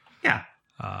 Yeah.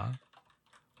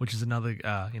 Which is another,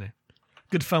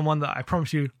 good fun one that I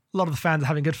promise you, a lot of the fans are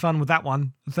having good fun with that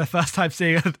one. It's their first time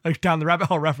seeing a down the rabbit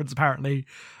hole reference, apparently.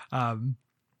 I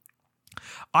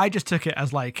just took it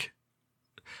as like,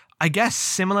 I guess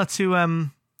similar to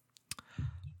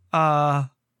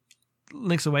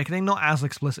Link's Awakening, not as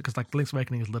explicit because like Link's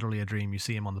Awakening is literally a dream. You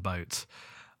see him on the boat.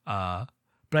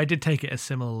 But I did take it as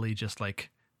similarly just like,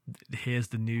 here's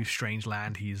the new strange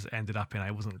land he's ended up in.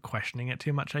 I wasn't questioning it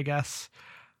too much, I guess.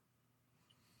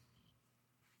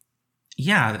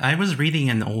 Yeah, I was reading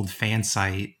an old fan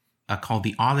site called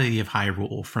The Oddity of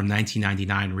Hyrule from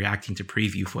 1999 reacting to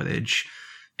preview footage.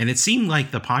 And it seemed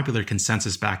like the popular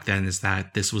consensus back then is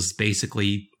that this was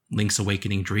basically Link's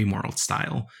Awakening Dream World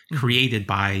style, created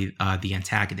by the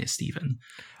antagonist even,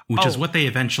 which is what they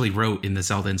eventually wrote in the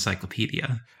Zelda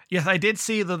Encyclopedia. Yes, I did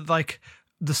see that like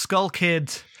the Skull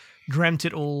Kid dreamt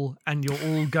it all and you're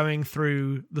all going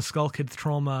through the Skull Kid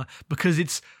trauma because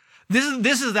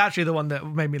this is actually the one that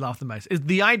made me laugh the most. Is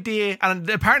the idea, and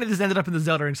apparently this ended up in the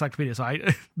Zelda Encyclopedia, so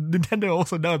Nintendo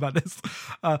also know about this.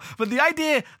 But the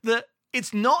idea that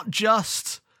it's not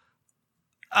just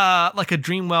like a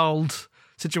dream world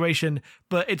situation,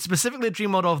 but it's specifically a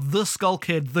dream world of the Skull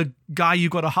Kid, the guy you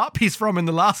got a heart piece from in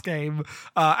the last game,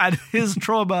 and his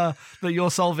trauma that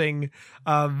you're solving,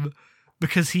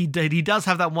 because he does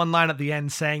have that one line at the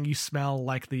end saying you smell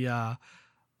like the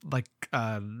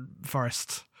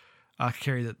forest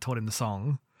Kakiri that taught him the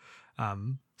song.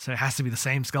 So it has to be the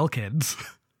same Skull Kid.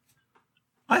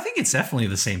 I think it's definitely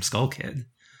the same Skull Kid.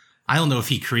 I don't know if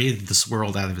he created this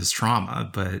world out of his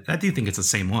trauma, but I do think it's the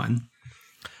same one.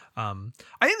 I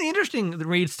think the interesting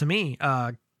reads to me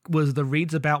was the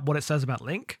reads about what it says about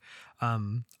Link.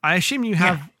 I assume you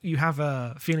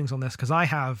have feelings on this, because I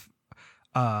have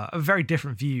a very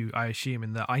different view, I assume,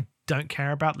 in that I don't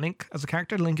care about Link as a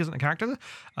character. Link isn't a character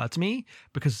to me,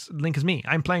 because Link is me.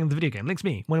 I'm playing the video game. Link's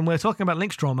me. When we're talking about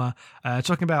Link's trauma, it's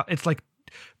like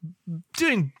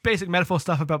doing basic metaphor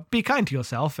stuff about be kind to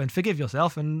yourself and forgive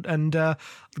yourself and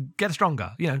get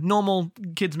stronger. Normal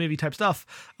kids movie type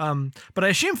stuff. But I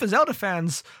assume for Zelda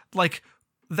fans, like,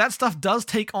 that stuff does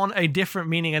take on a different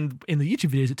meaning, and in the YouTube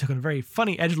videos it took on a very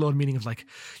funny edgelord meaning of, like,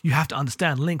 you have to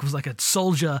understand Link was like a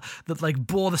soldier that, like,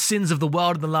 bore the sins of the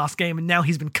world in the last game, and now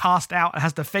he's been cast out and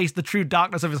has to face the true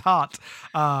darkness of his heart.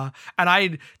 And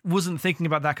I wasn't thinking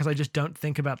about that because I just don't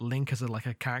think about Link as a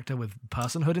character with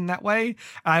personhood in that way.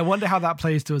 And I wonder how that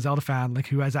plays to a Zelda fan, like,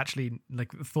 who has actually,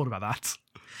 like, thought about that.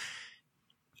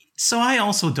 So I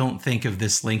also don't think of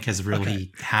this Link as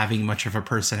really having much of a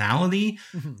personality,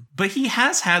 but he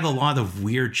has had a lot of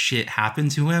weird shit happen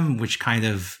to him, which kind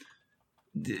of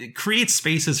creates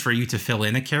spaces for you to fill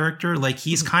in a character. Like,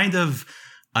 he's kind of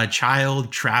a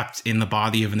child trapped in the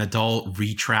body of an adult,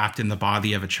 retrapped in the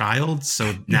body of a child.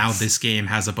 So now this game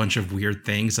has a bunch of weird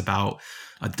things about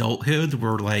adulthood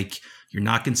where, like, you're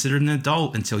not considered an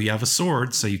adult until you have a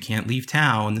sword, so you can't leave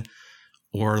town.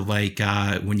 Or, like,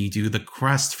 when you do the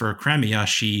quest for Cremia,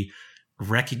 she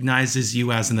recognizes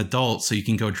you as an adult so you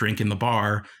can go drink in the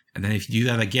bar. And then if you do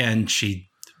that again, she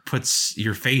puts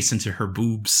your face into her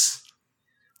boobs.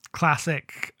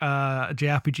 Classic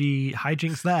JRPG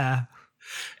hijinks there.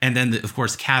 And then, of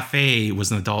course, Cafe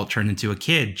was an adult turned into a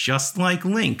kid, just like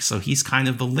Link. So he's kind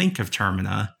of the Link of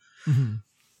Termina. Mm-hmm.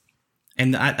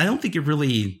 And I don't think it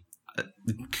really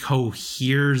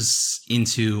coheres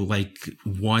into, like,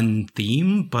 one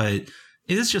theme, but it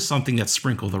is just something that's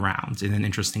sprinkled around in an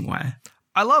interesting way.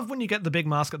 I love when you get the big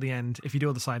mask at the end if you do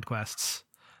all the side quests.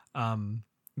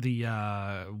 The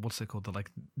what's it called? The, like,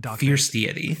 dark Fierce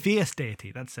Deity. Fierce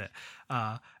Deity, that's it.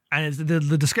 And it's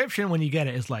the description when you get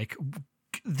it is like,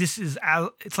 this is as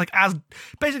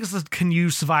basically it's like, can you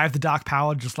survive the dark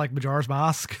power just like Majora's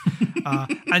Mask?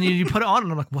 And you put it on,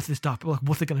 and I'm like, what's this dark? Like,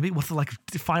 what's it going to be? What's the, like,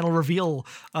 final reveal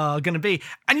going to be?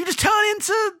 And you just turn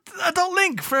into adult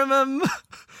Link from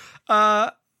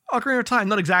Ocarina of Time.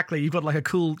 Not exactly. You've got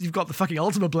the fucking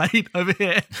Ultima Blade over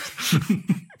here.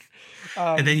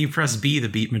 And then you press B to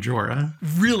beat Majora.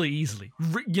 Really easily.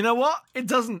 You know what? It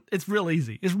doesn't. It's real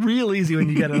easy. It's real easy when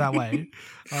you get it that way.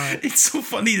 It's so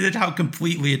funny that how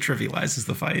completely it trivializes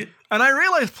the fight. And I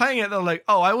realized playing it, they're like,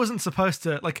 oh, I wasn't supposed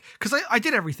to, like, because I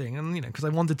did everything, and, because I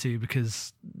wanted to,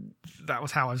 because that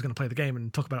was how I was going to play the game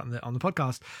and talk about it on the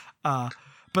podcast.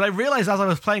 But I realized as I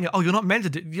was playing it, oh, you're not meant to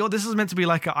do. This is meant to be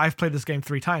like a I've played this game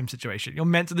 3 times situation.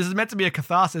 This is meant to be a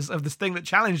catharsis of this thing that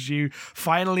challenged you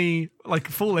finally, like,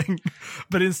 falling.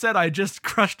 But instead, I just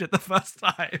crushed it the first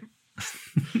time.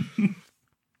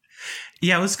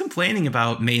 Yeah, I was complaining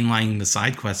about mainlining the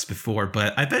side quests before,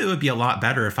 but I bet it would be a lot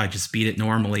better if I just beat it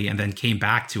normally and then came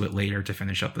back to it later to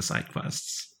finish up the side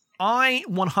quests. I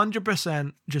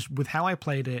 100%, just with how I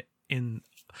played it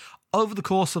over the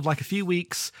course of, like, a few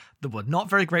weeks that were not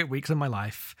very great weeks in my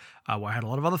life, where I had a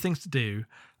lot of other things to do,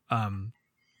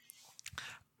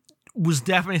 was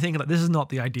definitely thinking, like, this is not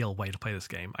the ideal way to play this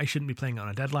game. I shouldn't be playing it on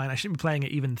a deadline. I shouldn't be playing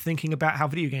it even thinking about how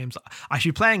video games... I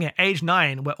should be playing it age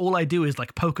 9, where all I do is,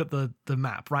 like, poke at the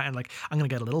map, right? And, like, I'm going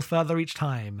to get a little further each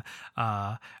time,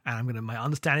 and my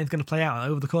understanding is going to play out.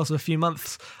 And over the course of a few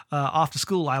months after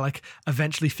school, I, like,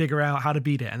 eventually figure out how to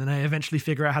beat it, and then I eventually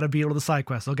figure out how to beat all the side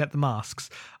quests or get the masks.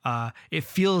 It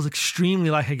feels extremely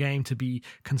like a game to be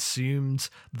consumed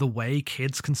the way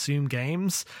kids consume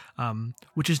games,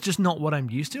 which is just not what I'm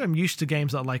used to. I'm used to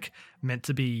games that are, like, meant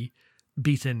to be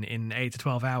beaten in 8 to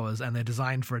 12 hours, and they're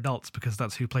designed for adults because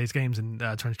that's who plays games in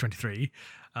 2023.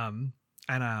 I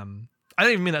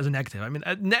don't even mean that as a negative. I mean,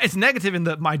 it's negative in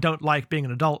that I don't like being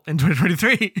an adult in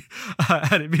 2023,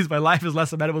 and it means my life is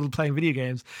less amenable to playing video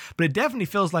games. But it definitely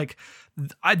feels like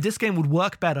this game would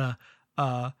work better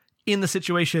in the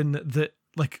situation that,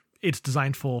 like, it's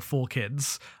designed for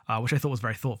kids, which I thought was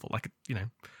very thoughtful. Like,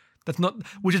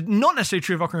 which is not necessarily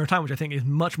true of Ocarina of Time, which I think is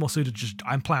much more suited to just,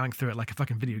 I'm plowing through it like a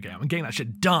fucking video game. I'm getting that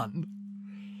shit done.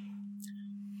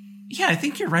 Yeah, I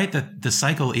think you're right that the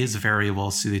cycle is very well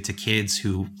suited to kids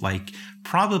who, like,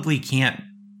 probably can't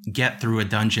get through a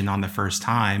dungeon on the first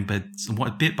time, but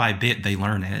bit by bit they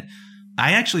learn it.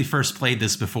 I actually first played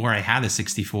this before I had a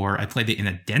 64. I played it in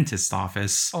a dentist's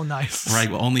office. Oh, nice. Where I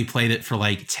only played it for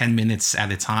like 10 minutes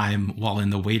at a time while in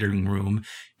the waiting room.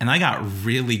 And I got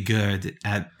really good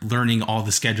at learning all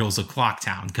the schedules of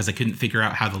Clocktown because I couldn't figure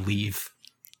out how to leave.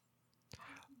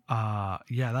 Yeah,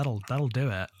 that'll do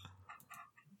it.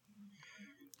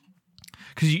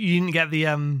 Because you didn't get the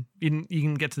you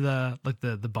didn't get to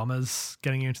the bombers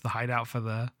getting you into the hideout for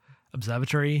the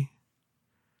observatory.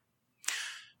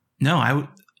 No,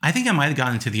 I think I might have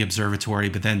gotten into the observatory,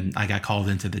 but then I got called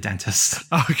into the dentist.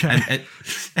 Okay,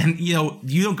 and you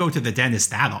don't go to the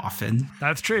dentist that often.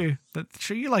 That's true.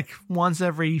 You like once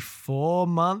every 4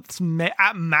 months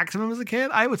at maximum as a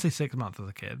kid. I would say 6 months as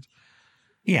a kid.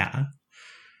 Yeah,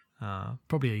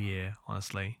 probably a year,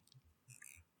 honestly.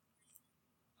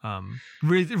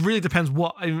 Really depends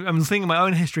what I'm thinking. My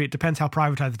own history, it depends how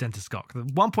privatized the dentist got. Because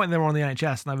at one point they were on the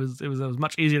NHS, and it was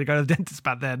much easier to go to the dentist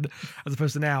back then as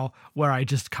opposed to now, where I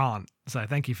just can't. So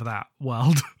thank you for that,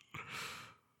 world.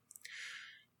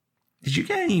 Did you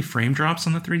get any frame drops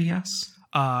on the 3DS?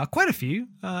 Quite a few.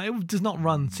 It does not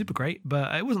run super great,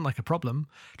 but it wasn't like a problem.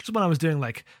 Just when I was doing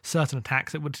like certain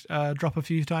attacks, it would drop a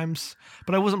few times.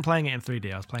 But I wasn't playing it in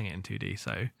 3D. I was playing it in 2D,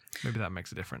 so maybe that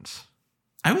makes a difference.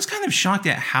 I was kind of shocked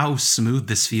at how smooth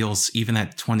this feels, even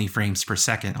at 20 frames per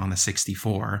second on the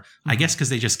 64. Mm-hmm. I guess because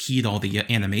they just keyed all the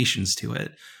animations to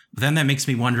it. But then that makes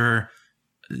me wonder,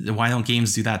 why don't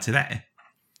games do that today?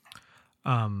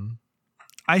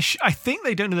 I think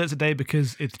they don't do that today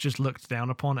because it's just looked down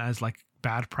upon as like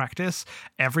bad practice.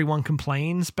 Everyone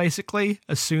complains basically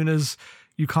as soon as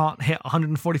you can't hit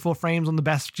 144 frames on the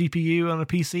best GPU on a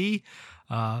PC.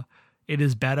 It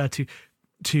is better to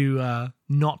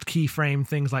not keyframe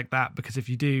things like that, because if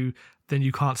you do, then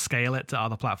you can't scale it to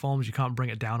other platforms. You can't bring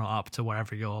it down or up to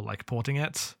wherever you're like porting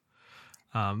it.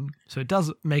 So it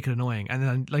does make it annoying. And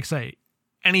then, like I say,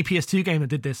 any PS2 game that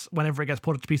did this, whenever it gets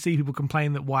ported to PC, people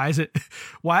complain that why is it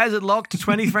locked to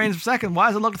 20 frames per second?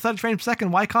 Why is it locked to 30 frames per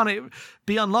second? Why can't it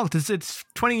be unlocked? It's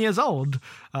 20 years old.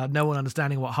 No one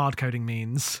understanding what hard coding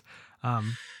means.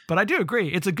 But I do agree.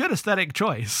 It's a good aesthetic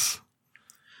choice.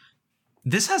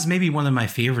 This has maybe one of my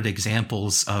favorite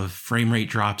examples of frame rate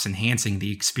drops enhancing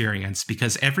the experience,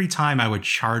 because every time I would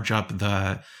charge up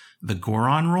the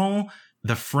Goron roll,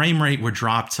 the frame rate would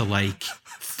drop to like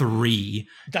 3.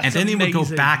 That's and then amazing. It would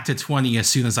go back to 20 as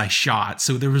soon as I shot.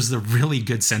 So there was a really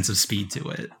good sense of speed to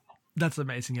it. That's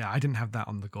amazing. Yeah, I didn't have that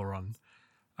on the Goron.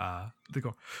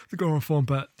 The Goron form,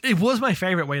 but it was my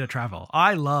favorite way to travel.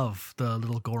 I love the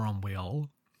little Goron wheel.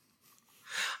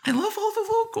 I love all the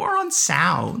little Goron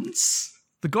sounds.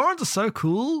 The Gorons are so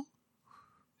cool.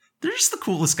 They're just the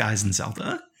coolest guys in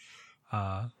Zelda.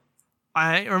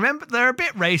 I remember they're a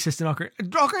bit racist in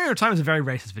Ocarina of Time is a very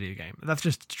racist video game. That's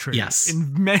just true. Yes.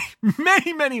 In many,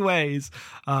 many, many ways.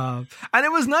 And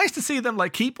it was nice to see them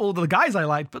like keep all the guys I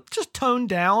liked, but just tone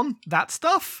down that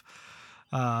stuff.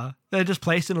 They're just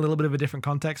placed in a little bit of a different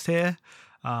context here.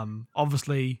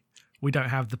 Obviously, we don't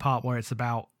have the part where it's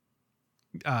about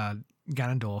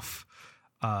Ganondorf,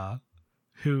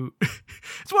 who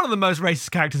it's one of the most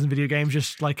racist characters in video games.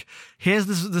 Just like, here's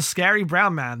the scary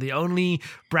brown man, the only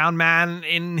brown man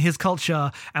in his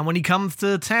culture, and when he comes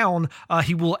to town,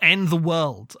 he will end the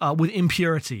world with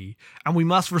impurity, and we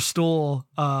must restore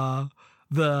the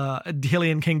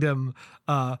Hylian kingdom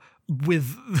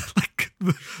with like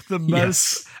the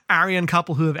most Aryan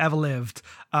couple who have ever lived.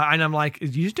 And I'm like, are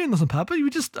you just doing this on purpose? You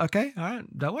just okay, all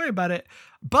right, don't worry about it.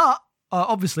 But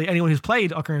obviously, anyone who's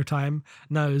played Ocarina of Time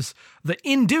knows that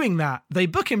in doing that, they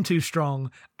book him too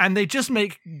strong, and they just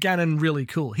make Ganon really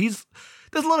cool. There's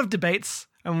a lot of debates,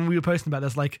 and we were posting about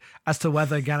this, like, as to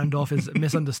whether Ganondorf is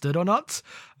misunderstood or not.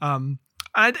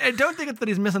 I don't think it's that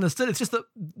he's misunderstood. It's just that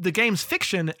the game's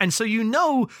fiction, and so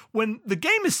when the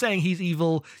game is saying he's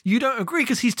evil, you don't agree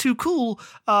because he's too cool,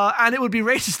 and it would be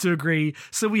racist to agree,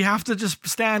 so we have to just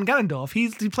stand Ganondorf.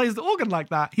 He plays the organ like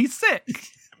that. He's sick.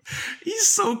 He's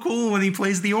so cool when he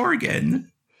plays the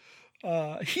organ.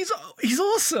 He's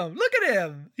awesome. Look at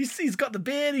him. He's got the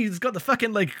beard. He's got the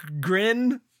fucking like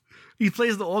grin. He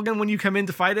plays the organ when you come in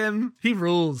to fight him. He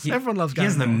rules. Everyone loves Ganondorf. He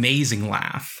has an amazing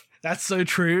laugh. That's so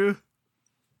true.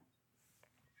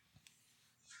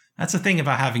 That's the thing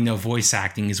about having no voice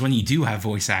acting, is when you do have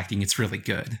voice acting, it's really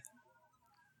good.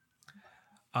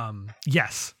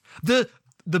 Yes.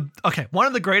 Okay, one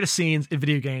of the greatest scenes in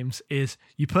video games is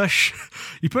you push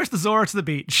the Zora to the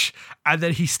beach, and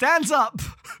then he stands up.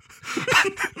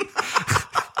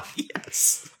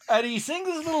 Yes. And he sings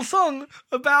this little song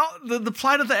about the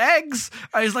plight of the eggs.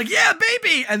 And he's like, yeah,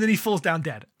 baby! And then he falls down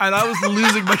dead. And I was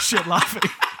losing my shit laughing.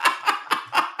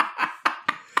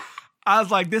 I was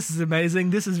like, this is amazing.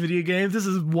 This is video games. This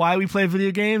is why we play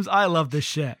video games. I love this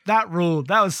shit. That ruled.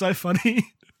 That was so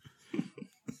funny.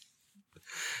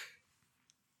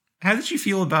 How did you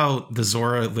feel about the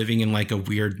Zora living in like a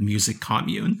weird music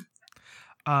commune?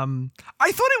 I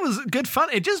thought it was good fun.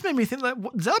 It just made me think that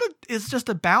Zelda is just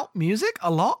about music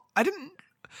a lot. I don't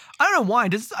know why. I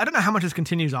don't know how much this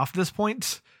continues after this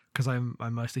point, because I'm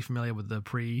mostly familiar with the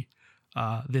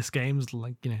this game's,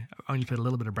 like, you know, I only played a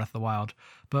little bit of Breath of the Wild,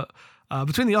 but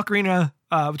between the Ocarina,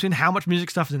 between how much music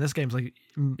stuff is in this game is like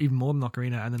even more than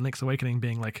Ocarina, and then Link's Awakening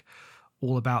being like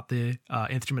all about the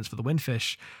instruments for the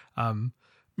Windfish.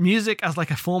 Music as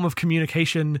like a form of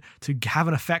communication to have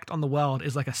an effect on the world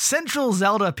is like a central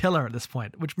Zelda pillar at this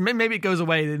point, which maybe it goes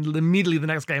away immediately the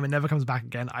next game and never comes back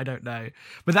again. I don't know.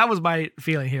 But that was my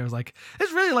feeling here. It was like,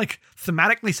 it's really like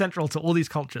thematically central to all these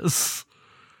cultures.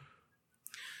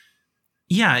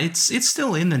 Yeah, it's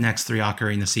still in the next 3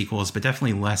 Ocarina sequels, but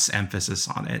definitely less emphasis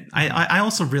on it. I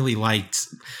also really liked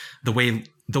the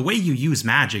way you use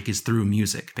magic is through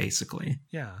music, basically.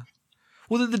 Yeah.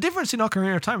 Well, the difference in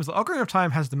Ocarina of Time is that Ocarina of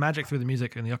Time has the magic through the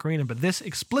music in the Ocarina, but this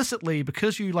explicitly,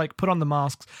 because you like put on the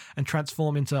masks and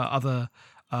transform into other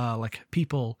like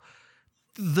people,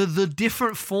 the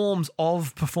different forms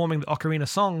of performing the Ocarina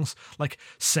songs like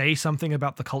say something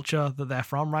about the culture that they're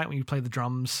from, right? When you play the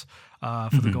drums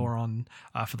for the Goron,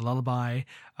 for the lullaby,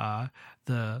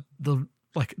 the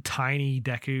like tiny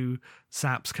Deku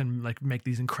saps can like make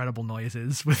these incredible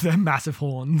noises with their massive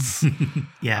horns.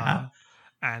 Yeah.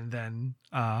 And then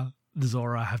the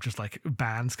Zora have just like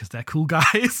bands because they're cool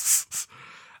guys.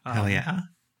 Hell yeah.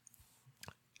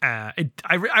 I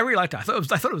really liked it. I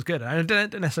thought it was good. I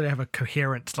didn't necessarily have a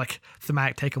coherent like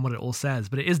thematic take on what it all says,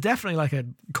 but it is definitely like a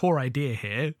core idea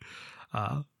here.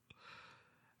 And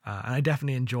I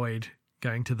definitely enjoyed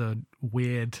going to the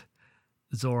weird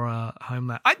Zora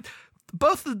homeland.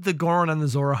 Both the Goron and the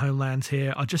Zora homelands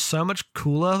here are just so much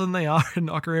cooler than they are in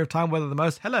Ocarina of Time, where they're the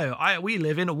most, hello, we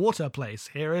live in a water place.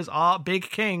 Here is our big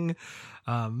king.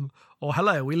 Or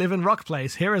hello, we live in Rock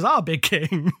Place. Here is our big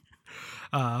king.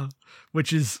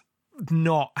 Which is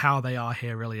not how they are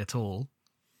here really at all.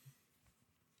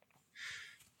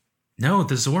 No,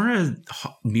 the Zora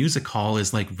music hall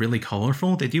is like really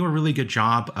colorful. They do a really good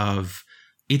job of,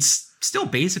 it's still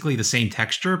basically the same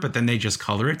texture, but then they just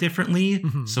color it differently.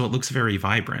 So it looks very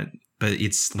vibrant, but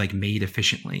it's like made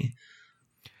efficiently.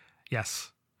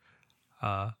 Yes.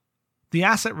 The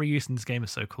asset reuse in this game is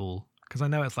so cool, because I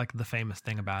know it's like the famous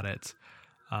thing about it.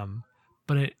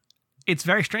 But it's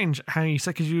very strange how you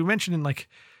said, because you mentioned in like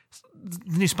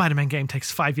the new Spider-Man game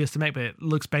takes 5 years to make, but it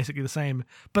looks basically the same.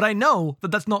 But I know that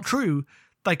that's not true.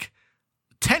 Like,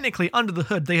 technically, under the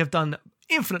hood, they have done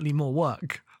infinitely more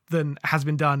work than has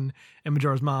been done in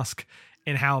Majora's Mask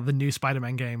in how the new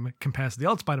Spider-Man game compares to the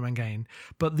old Spider-Man game.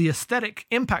 But the aesthetic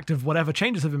impact of whatever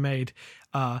changes have been made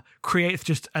creates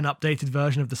just an updated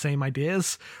version of the same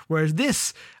ideas. Whereas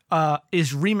this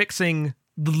is remixing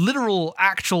the literal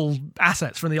actual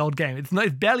assets from the old game. It's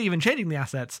barely even changing the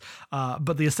assets,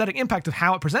 but the aesthetic impact of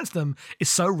how it presents them is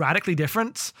so radically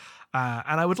different.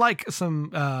 And I would like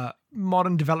some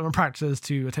modern development practices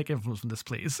to take influence from this,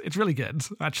 please. It's really good,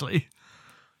 actually.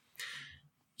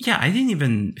 Yeah, I didn't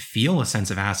even feel a sense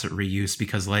of asset reuse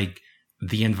because, like,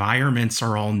 the environments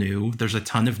are all new. There's a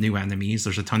ton of new enemies.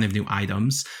 There's a ton of new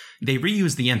items. They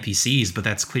reuse the NPCs, but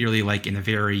that's clearly, like, in a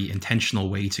very intentional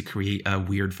way to create a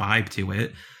weird vibe to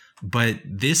it. But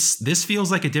this feels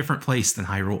like a different place than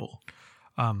Hyrule.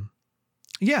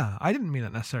 Yeah, I didn't mean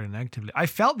that necessarily negatively. I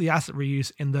felt the asset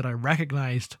reuse in that I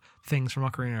recognized things from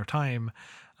Ocarina of Time,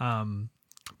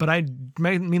 but I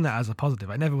mean that as a positive.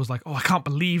 I never was like, oh, I can't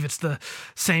believe it's the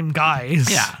same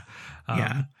guys. Yeah.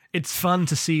 Yeah. It's fun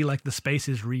to see like the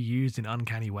spaces reused in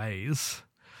uncanny ways.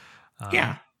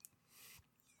 Yeah.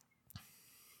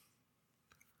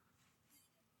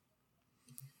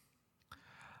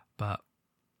 But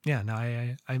yeah, no,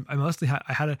 I mostly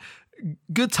had a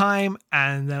good time,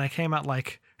 and then I came out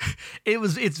like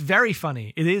it's very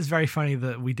funny. It is very funny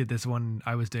that we did this when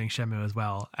I was doing Shenmue as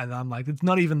well, and I'm like, it's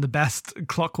not even the best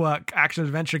clockwork action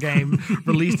adventure game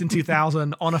released in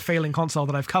 2000 on a failing console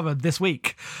that I've covered this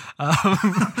week.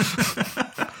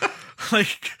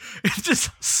 Like, it's just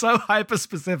so hyper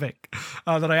specific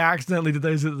that I accidentally did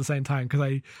those at the same time,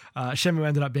 because Shenmue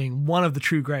ended up being one of the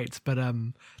true greats. But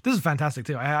this is fantastic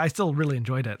too. I still really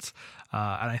enjoyed it,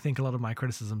 and I think a lot of my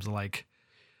criticisms are like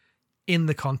in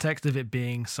the context of it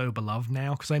being so beloved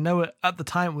now, because I know at the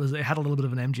time it had a little bit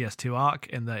of an MGS2 arc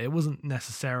in that it wasn't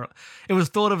necessarily, it was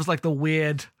thought of as like the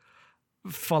weird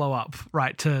follow up,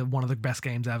 right, to one of the best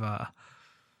games ever.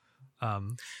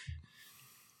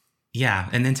 Yeah,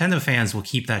 and Nintendo fans will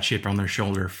keep that chip on their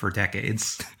shoulder for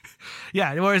decades.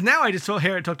 Yeah, whereas now I just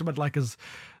hear it talked about like as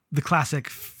the classic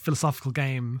philosophical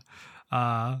game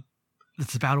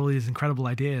that's about all these incredible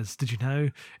ideas. Did you know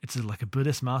it's like a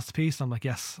Buddhist masterpiece? I'm like,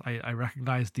 yes, I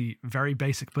recognize the very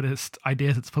basic Buddhist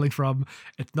ideas it's pulling from.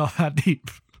 It's not that deep.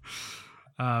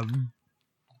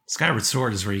 Skyward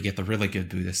Sword is where you get the really good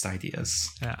Buddhist ideas.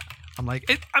 Yeah. I'm like,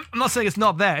 I'm not saying it's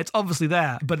not there. It's obviously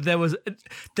there, but there was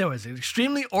an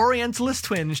extremely Orientalist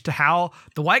twinge to how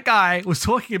the white guy was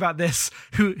talking about this.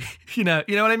 Who, you know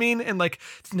what I mean? And like,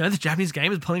 the Japanese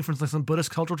game is pulling from like some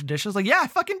Buddhist cultural traditions. Like, yeah, I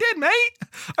fucking did, mate.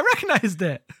 I recognized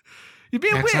it. You're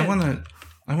being weird.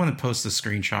 I want to post a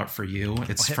screenshot for you.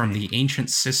 It's from the ancient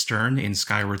cistern in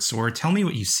Skyward Sword. Tell me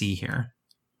what you see here.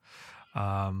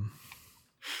 All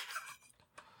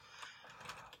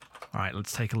right,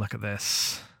 let's take a look at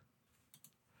this.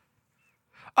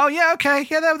 Oh, yeah, okay.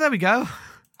 Yeah, there we go.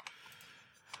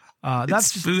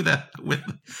 That's just Buddha with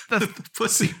the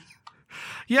pussy.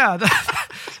 Yeah,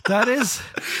 that is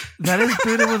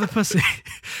Buddha with a pussy.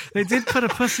 They did put a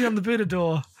pussy on the Buddha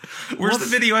door. Where's the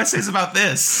video essays about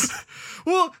this?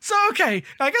 Well, so, okay,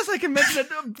 I guess I can mention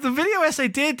that the video essay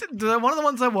one of the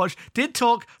ones I watched, did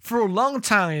talk for a long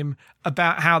time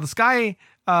about how the Sky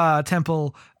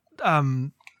Temple,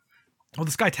 or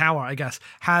the Sky Tower, I guess,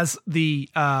 has the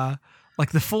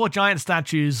like the 4 giant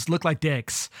statues look like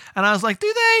dicks. And I was like,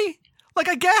 do they? Like,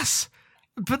 I guess.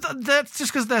 But that's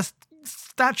just because they're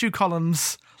statue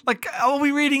columns. Like, are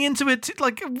we reading into it?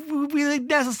 Like, we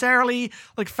necessarily,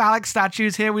 like, phallic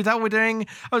statues here? Is that what we're doing?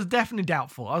 I was definitely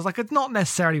doubtful. I was like, it's not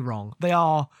necessarily wrong. They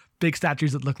are big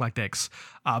statues that look like dicks.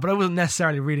 But I wasn't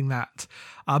necessarily reading that.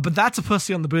 But that's a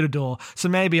pussy on the Buddha door. So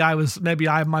maybe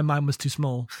my mind was too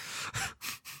small.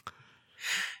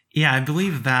 Yeah, I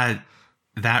believe that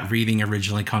reading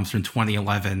originally comes from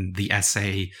 2011, the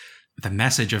essay, The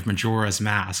Message of Majora's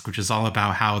Mask, which is all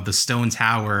about how the Stone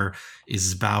Tower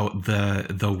is about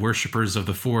the worshippers of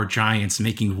the 4 giants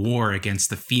making war against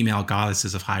the female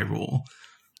goddesses of Hyrule,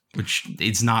 which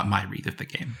is not my read of the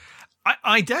game.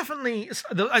 I definitely...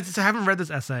 I haven't read this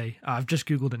essay. I've just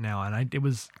Googled it now, and it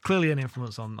was clearly an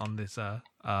influence on this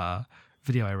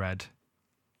video I read.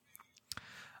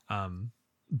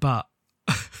 But...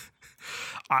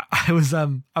 I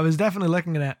was definitely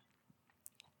looking at it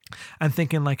and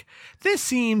thinking like, this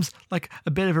seems like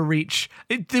a bit of a reach.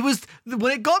 It was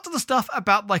when it got to the stuff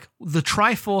about like the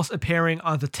Triforce appearing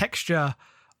on the texture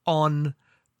on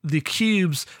the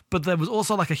cubes, but there was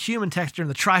also like a human texture and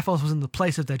the Triforce was in the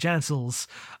place of their genitals.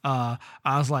 I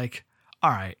was like,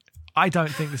 all right, I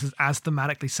don't think this is as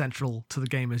thematically central to the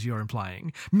game as you're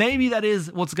implying. Maybe that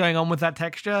is what's going on with that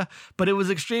texture, but it was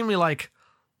extremely like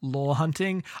lore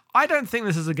hunting. I don't think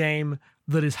this is a game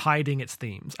that is hiding its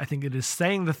themes. I think it is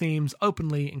saying the themes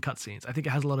openly in cutscenes. I think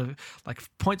it has a lot of like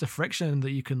points of friction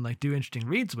that you can like do interesting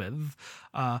reads with.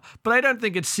 But I don't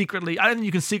think you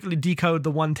can secretly decode the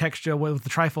one texture with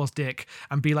the Triforce dick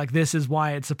and be like, this is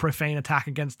why it's a profane attack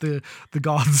against the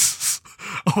gods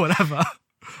or whatever.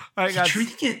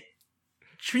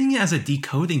 Treating it as a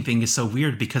decoding thing is so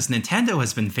weird because Nintendo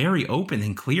has been very open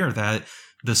and clear that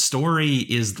the story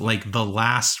is like the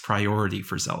last priority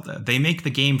for Zelda. They make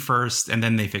the game first and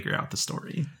then they figure out the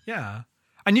story. Yeah.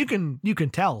 And you can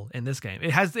tell in this game.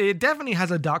 It definitely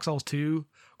has a Dark Souls 2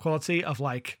 quality of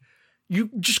like, you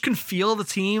just can feel the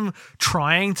team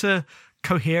trying to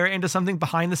cohere it into something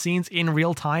behind the scenes in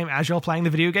real time as you're playing the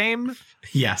video game.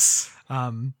 Yes.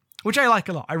 Which I like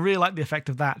a lot. I really like the effect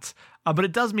of that. But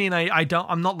it does mean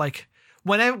I'm not like,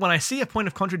 when I see a point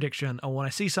of contradiction or when I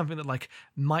see something that like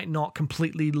might not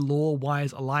completely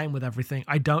lore-wise align with everything,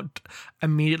 I don't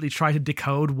immediately try to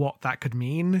decode what that could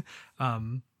mean.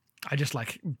 I just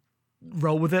like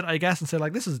roll with it, I guess, and say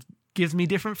like, gives me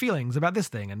different feelings about this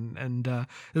thing, and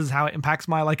this is how it impacts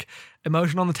my like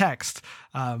emotion on the text.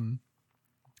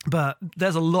 But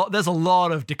there's a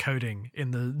lot of decoding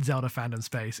in the Zelda fandom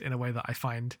space in a way that I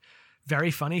find very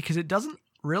funny because it doesn't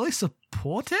really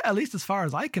support it, at least as far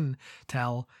as I can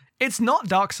tell. It's not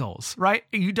Dark Souls, right?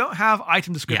 You don't have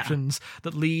item descriptions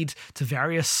that lead to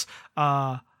various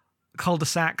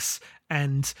cul-de-sacs,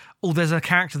 and there's a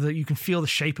character that you can feel the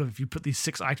shape of if you put these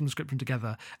 6 item descriptions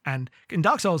together. And in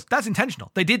Dark Souls, that's intentional.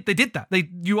 They did that.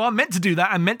 You are meant to do that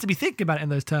and meant to be thinking about it in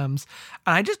those terms.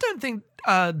 And I just don't think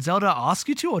Zelda asks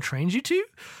you to or trains you to,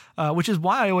 which is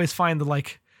why I always find the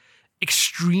like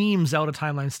extreme Zelda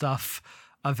timeline stuff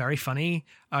are very funny,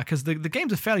 because the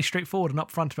games are fairly straightforward and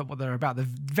upfront about what they're about. They're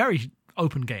very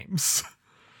open games.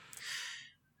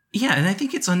 Yeah, and I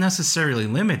think it's unnecessarily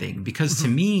limiting because to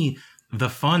me, the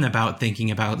fun about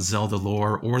thinking about Zelda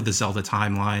lore or the Zelda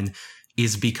timeline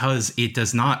is because it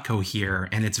does not cohere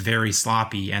and it's very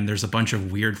sloppy and there's a bunch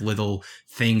of weird little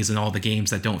things in all the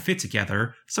games that don't fit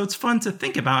together. So it's fun to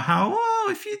think about how, oh,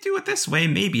 if you do it this way,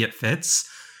 maybe it fits.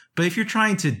 But if you're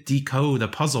trying to decode a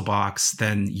puzzle box,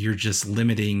 then you're just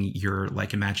limiting your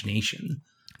like imagination.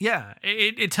 Yeah,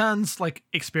 it turns like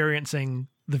experiencing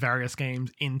the various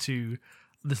games into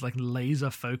this like laser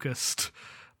focused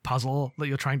puzzle that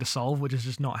you're trying to solve, which is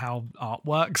just not how art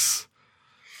works.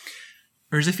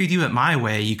 Whereas if you do it my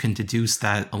way, you can deduce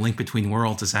that A Link Between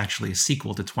Worlds is actually a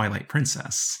sequel to Twilight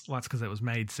Princess. Well, that's because it was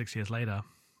made 6 years later.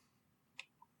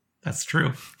 That's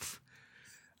true.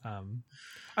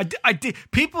 I did.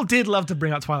 People did love to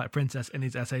bring up Twilight Princess in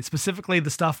these essays, specifically the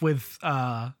stuff with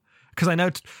because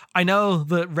I know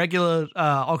the regular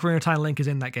Ocarina of Time Link is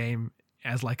in that game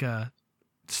as like a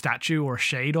statue or a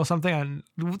shade or something, and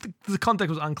the context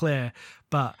was unclear,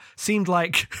 but seemed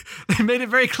like they made it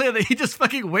very clear that he just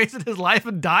fucking wasted his life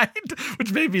and died,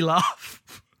 which made me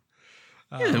laugh.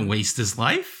 He didn't waste his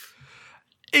life.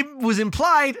 It was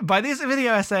implied by these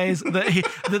video essays that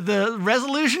that the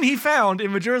resolution he found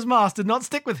in Majora's Mask did not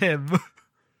stick with him.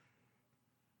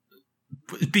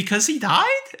 Because he died?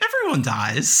 Everyone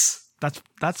dies.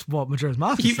 That's what Majora's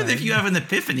Mask is Even saying. if you have an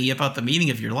epiphany about the meaning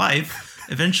of your life,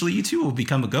 eventually you too will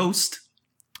become a ghost.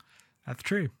 That's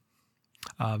true.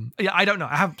 Yeah, I don't know.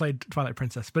 I haven't played Twilight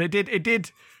Princess, but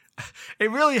it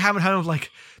really hammered home of like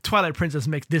Twilight Princess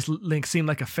makes this Link seem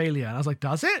like a failure. And I was like,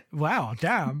 does it? Wow,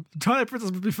 damn. Twilight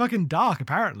Princess must be fucking dark,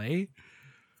 apparently.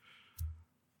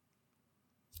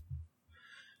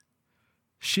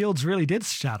 Shields really did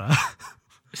shatter.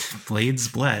 Blades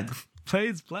bled.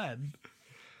 Blades bled.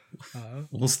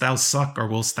 Willst thou suck or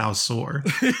willst thou soar?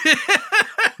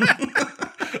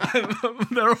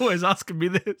 They're always asking me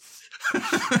this.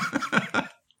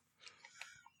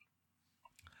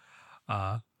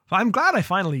 I'm glad I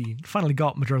finally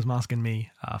got Majora's Mask in me.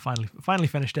 Finally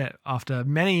finished it after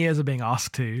many years of being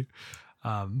asked to.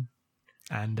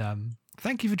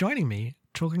 Thank you for joining me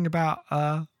talking about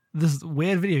this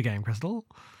weird video game, Crystal.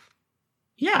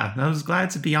 Yeah, I was glad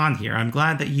to be on here. I'm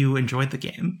glad that you enjoyed the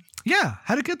game. Yeah,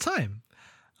 had a good time.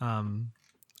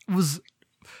 Was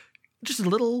just a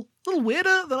little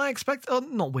weirder than I expected. Oh,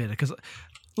 not weirder, because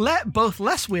both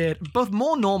less weird, both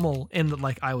more normal in that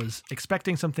like I was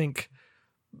expecting something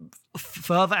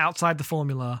further outside the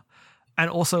formula, and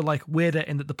also like weirder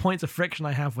in that the points of friction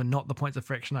I have were not the points of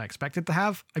friction I expected to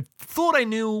have. I thought I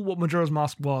knew what Majora's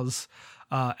Mask was,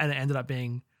 and it ended up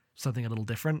being something a little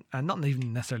different, and not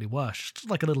even necessarily worse, just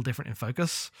like a little different in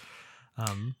focus.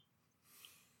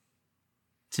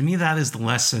 To me, that is the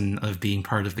lesson of being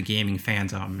part of the gaming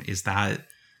fandom, is that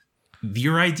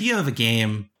your idea of a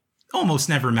game almost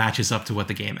never matches up to what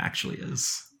the game actually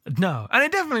is. No, and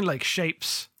it definitely like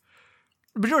shapes.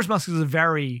 Majora's Mask is a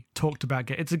very talked about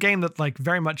game. It's a game that like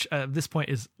very much at this point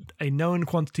is a known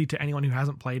quantity to anyone who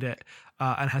hasn't played it,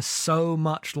 and has so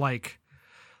much like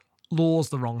lore's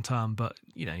the wrong term, but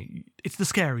you know, it's the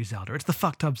scary Zelda, it's the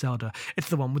fucked up Zelda, it's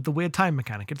the one with the weird time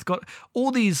mechanic. It's got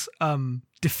all these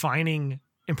defining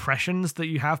impressions that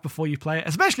you have before you play it,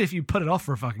 especially if you put it off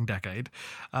for a fucking decade,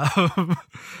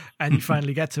 and you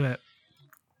finally get to it,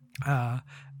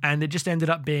 and it just ended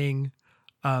up being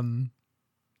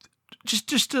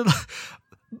just a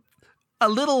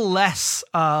little less.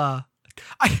 I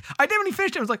definitely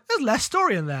finished it. I was like, there's less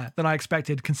story in there than I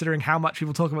expected, considering how much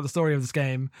people talk about the story of this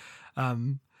game.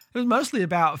 It was mostly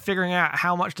about figuring out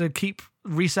how much to keep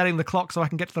resetting the clock so I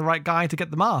can get to the right guy to get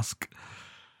the mask.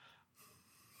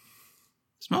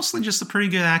 It's mostly just a pretty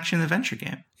good action adventure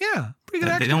game. Yeah, pretty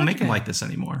good action. They don't make them like this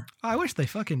anymore. I wish they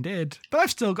fucking did. But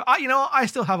I've still got, I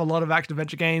still have a lot of action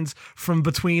adventure games from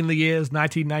between the years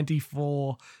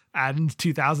 1994 and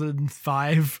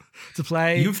 2005 to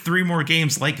play. You have 3 more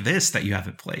games like this that you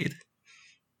haven't played.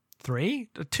 3?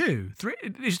 2? 3?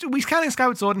 We counting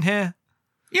Skyward Sword in here?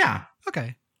 Yeah.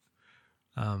 Okay.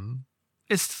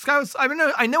 Is Skyward?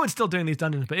 I know it's still doing these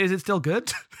dungeons, but is it still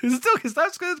good? Is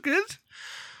that good?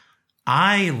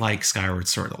 I like Skyward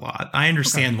Sword a lot. I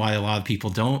understand why a lot of people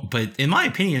don't, but in my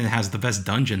opinion, it has the best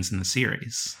dungeons in the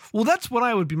series. Well, that's what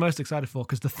I would be most excited for,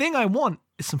 because the thing I want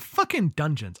is some fucking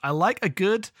dungeons. I like a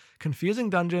good,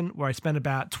 confusing dungeon where I spend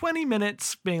about 20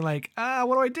 minutes being like,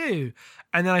 what do I do?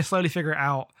 And then I slowly figure it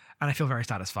out, and I feel very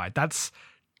satisfied. That's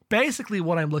basically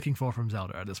what I'm looking for from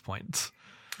Zelda at this point.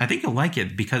 I think you'll like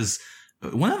it, because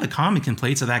one of the common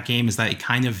complaints of that game is that it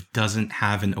kind of doesn't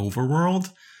have an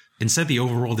overworld. Instead, the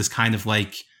overworld is kind of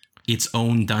like its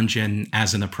own dungeon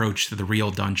as an approach to the real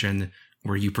dungeon,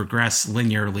 where you progress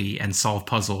linearly and solve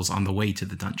puzzles on the way to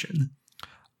the dungeon.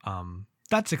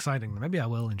 That's exciting. Maybe I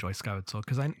will enjoy Skyward Sword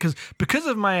because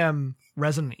of my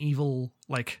Resident Evil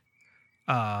like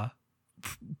I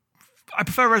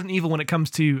prefer Resident Evil when it comes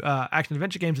to action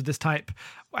adventure games of this type,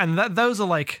 and those are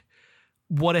like,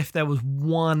 what if there was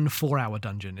one 4-hour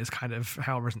dungeon? Is kind of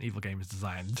how a Resident Evil game is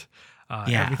designed.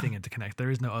 Everything interconnects.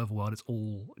 There is no overworld. It's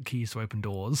all keys to open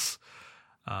doors.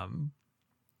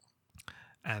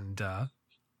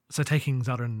 So taking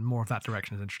Zelda in more of that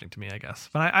direction is interesting to me, I guess.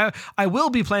 But I will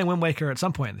be playing Wind Waker at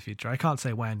some point in the future. I can't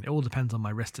say when. It all depends on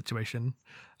my wrist situation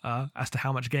as to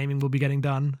how much gaming will be getting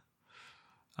done.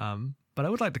 But I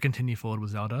would like to continue forward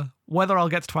with Zelda. Whether I'll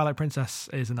get to Twilight Princess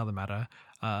is another matter,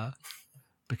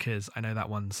 because I know that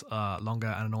one's longer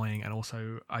and annoying, and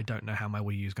also I don't know how my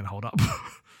Wii U is going to hold up.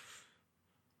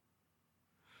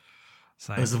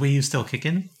 So, is the Wii U still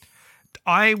kicking?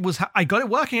 I got it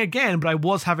working again, but I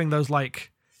was having those,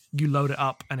 like, you load it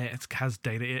up and it has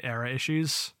data error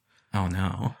issues. Oh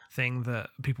no! Thing that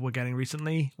people were getting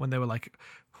recently when they were like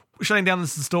shutting down the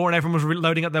store and everyone was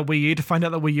loading up their Wii U to find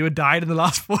out that Wii U had died in the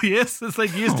last 4 years since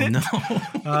they'd used it. No.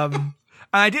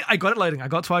 And I got it loading. I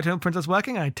got Twilight Princess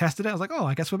working. I tested it. I was like, oh,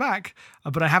 I guess we're back.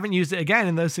 But I haven't used it again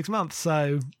in those 6 months.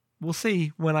 So we'll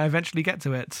see when I eventually get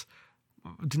to it.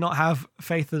 Do not have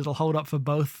faith that it'll hold up for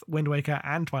both Wind Waker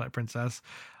and Twilight Princess.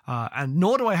 And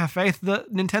nor do I have faith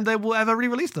that Nintendo will ever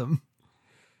re-release them.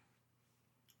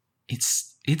 Why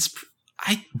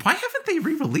haven't they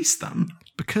re-released them?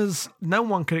 Because no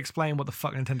one could explain what the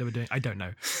fuck Nintendo were doing. I don't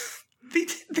know.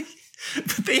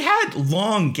 They had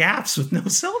long gaps with no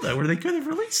Zelda where they could have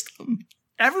released them.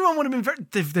 Everyone would have been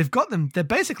they've got them. They're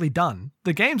basically done.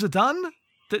 The games are done.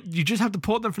 You just have to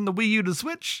port them from the Wii U to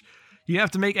Switch. You don't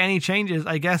have to make any changes.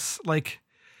 I guess, like,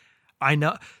 I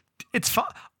know it's fun.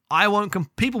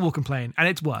 People will complain, and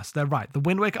it's worse. They're right. The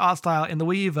Wind Waker art style in the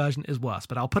Wii U version is worse,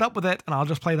 but I'll put up with it, and I'll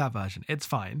just play that version. It's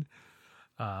fine.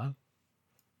 But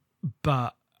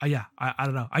yeah, I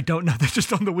don't know. I don't know. They're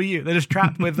just on the Wii U. They're just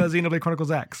trapped with Xenoblade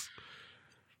Chronicles X.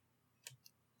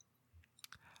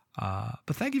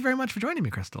 But thank you very much for joining me,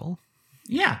 Crystal.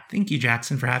 Yeah, thank you,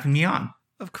 Jackson, for having me on.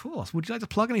 Of course. Would you like to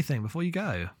plug anything before you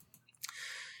go?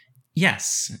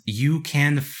 Yes, you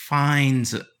can find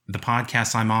the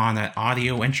podcast I'm on at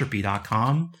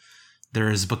audioentropy.com.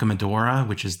 There's Book of Majora,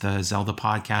 which is the Zelda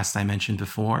podcast I mentioned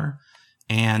before.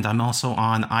 And I'm also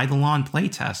on Eidolon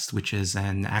Playtest, which is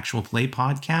an actual play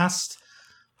podcast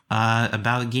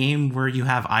about a game where you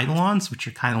have Eidolons, which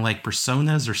are kind of like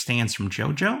personas or stands from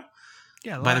JoJo.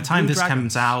 Yeah, by the time this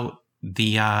comes out,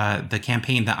 the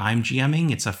campaign that I'm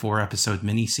GMing, it's a 4-episode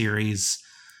miniseries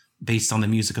based on the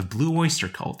music of Blue Oyster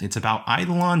Cult. It's about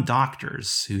Eidolon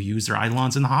doctors who use their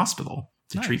Eidolons in the hospital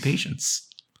to treat patients.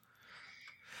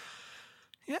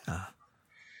 Yeah.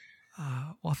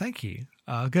 Well, thank you.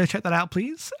 Go check that out,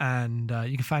 please. And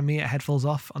you can find me at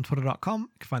headfullsoff on twitter.com. You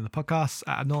can find the podcasts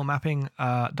at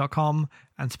abnormalmapping.com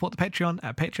and support the Patreon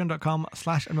at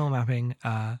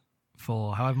patreon.com/abnormalmapping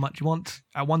for however much you want.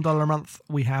 At $1 a month,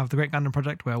 we have The Great Gundam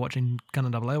Project. We're watching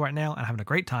Gundam 00 right now and having a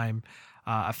great time.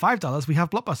 At $5, we have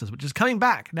Blockbusters, which is coming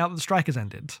back now that the strike has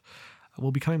ended.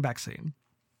 We'll be coming back soon,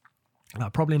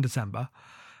 probably in December.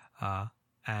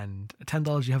 And at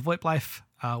 $10, you have VoIP Life,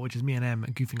 which is me and Em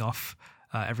goofing off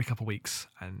every couple of weeks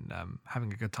and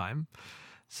having a good time.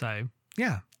 So,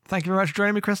 yeah. Thank you very much for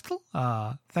joining me, Crystal.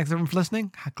 Thanks, everyone, for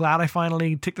listening. Glad I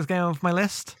finally ticked this game off my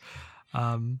list.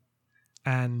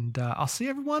 And I'll see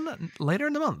everyone later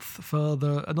in the month for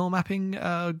the Abnormal Mapping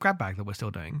grab bag that we're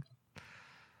still doing.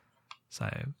 So,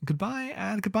 goodbye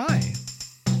and goodbye.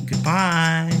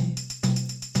 Goodbye.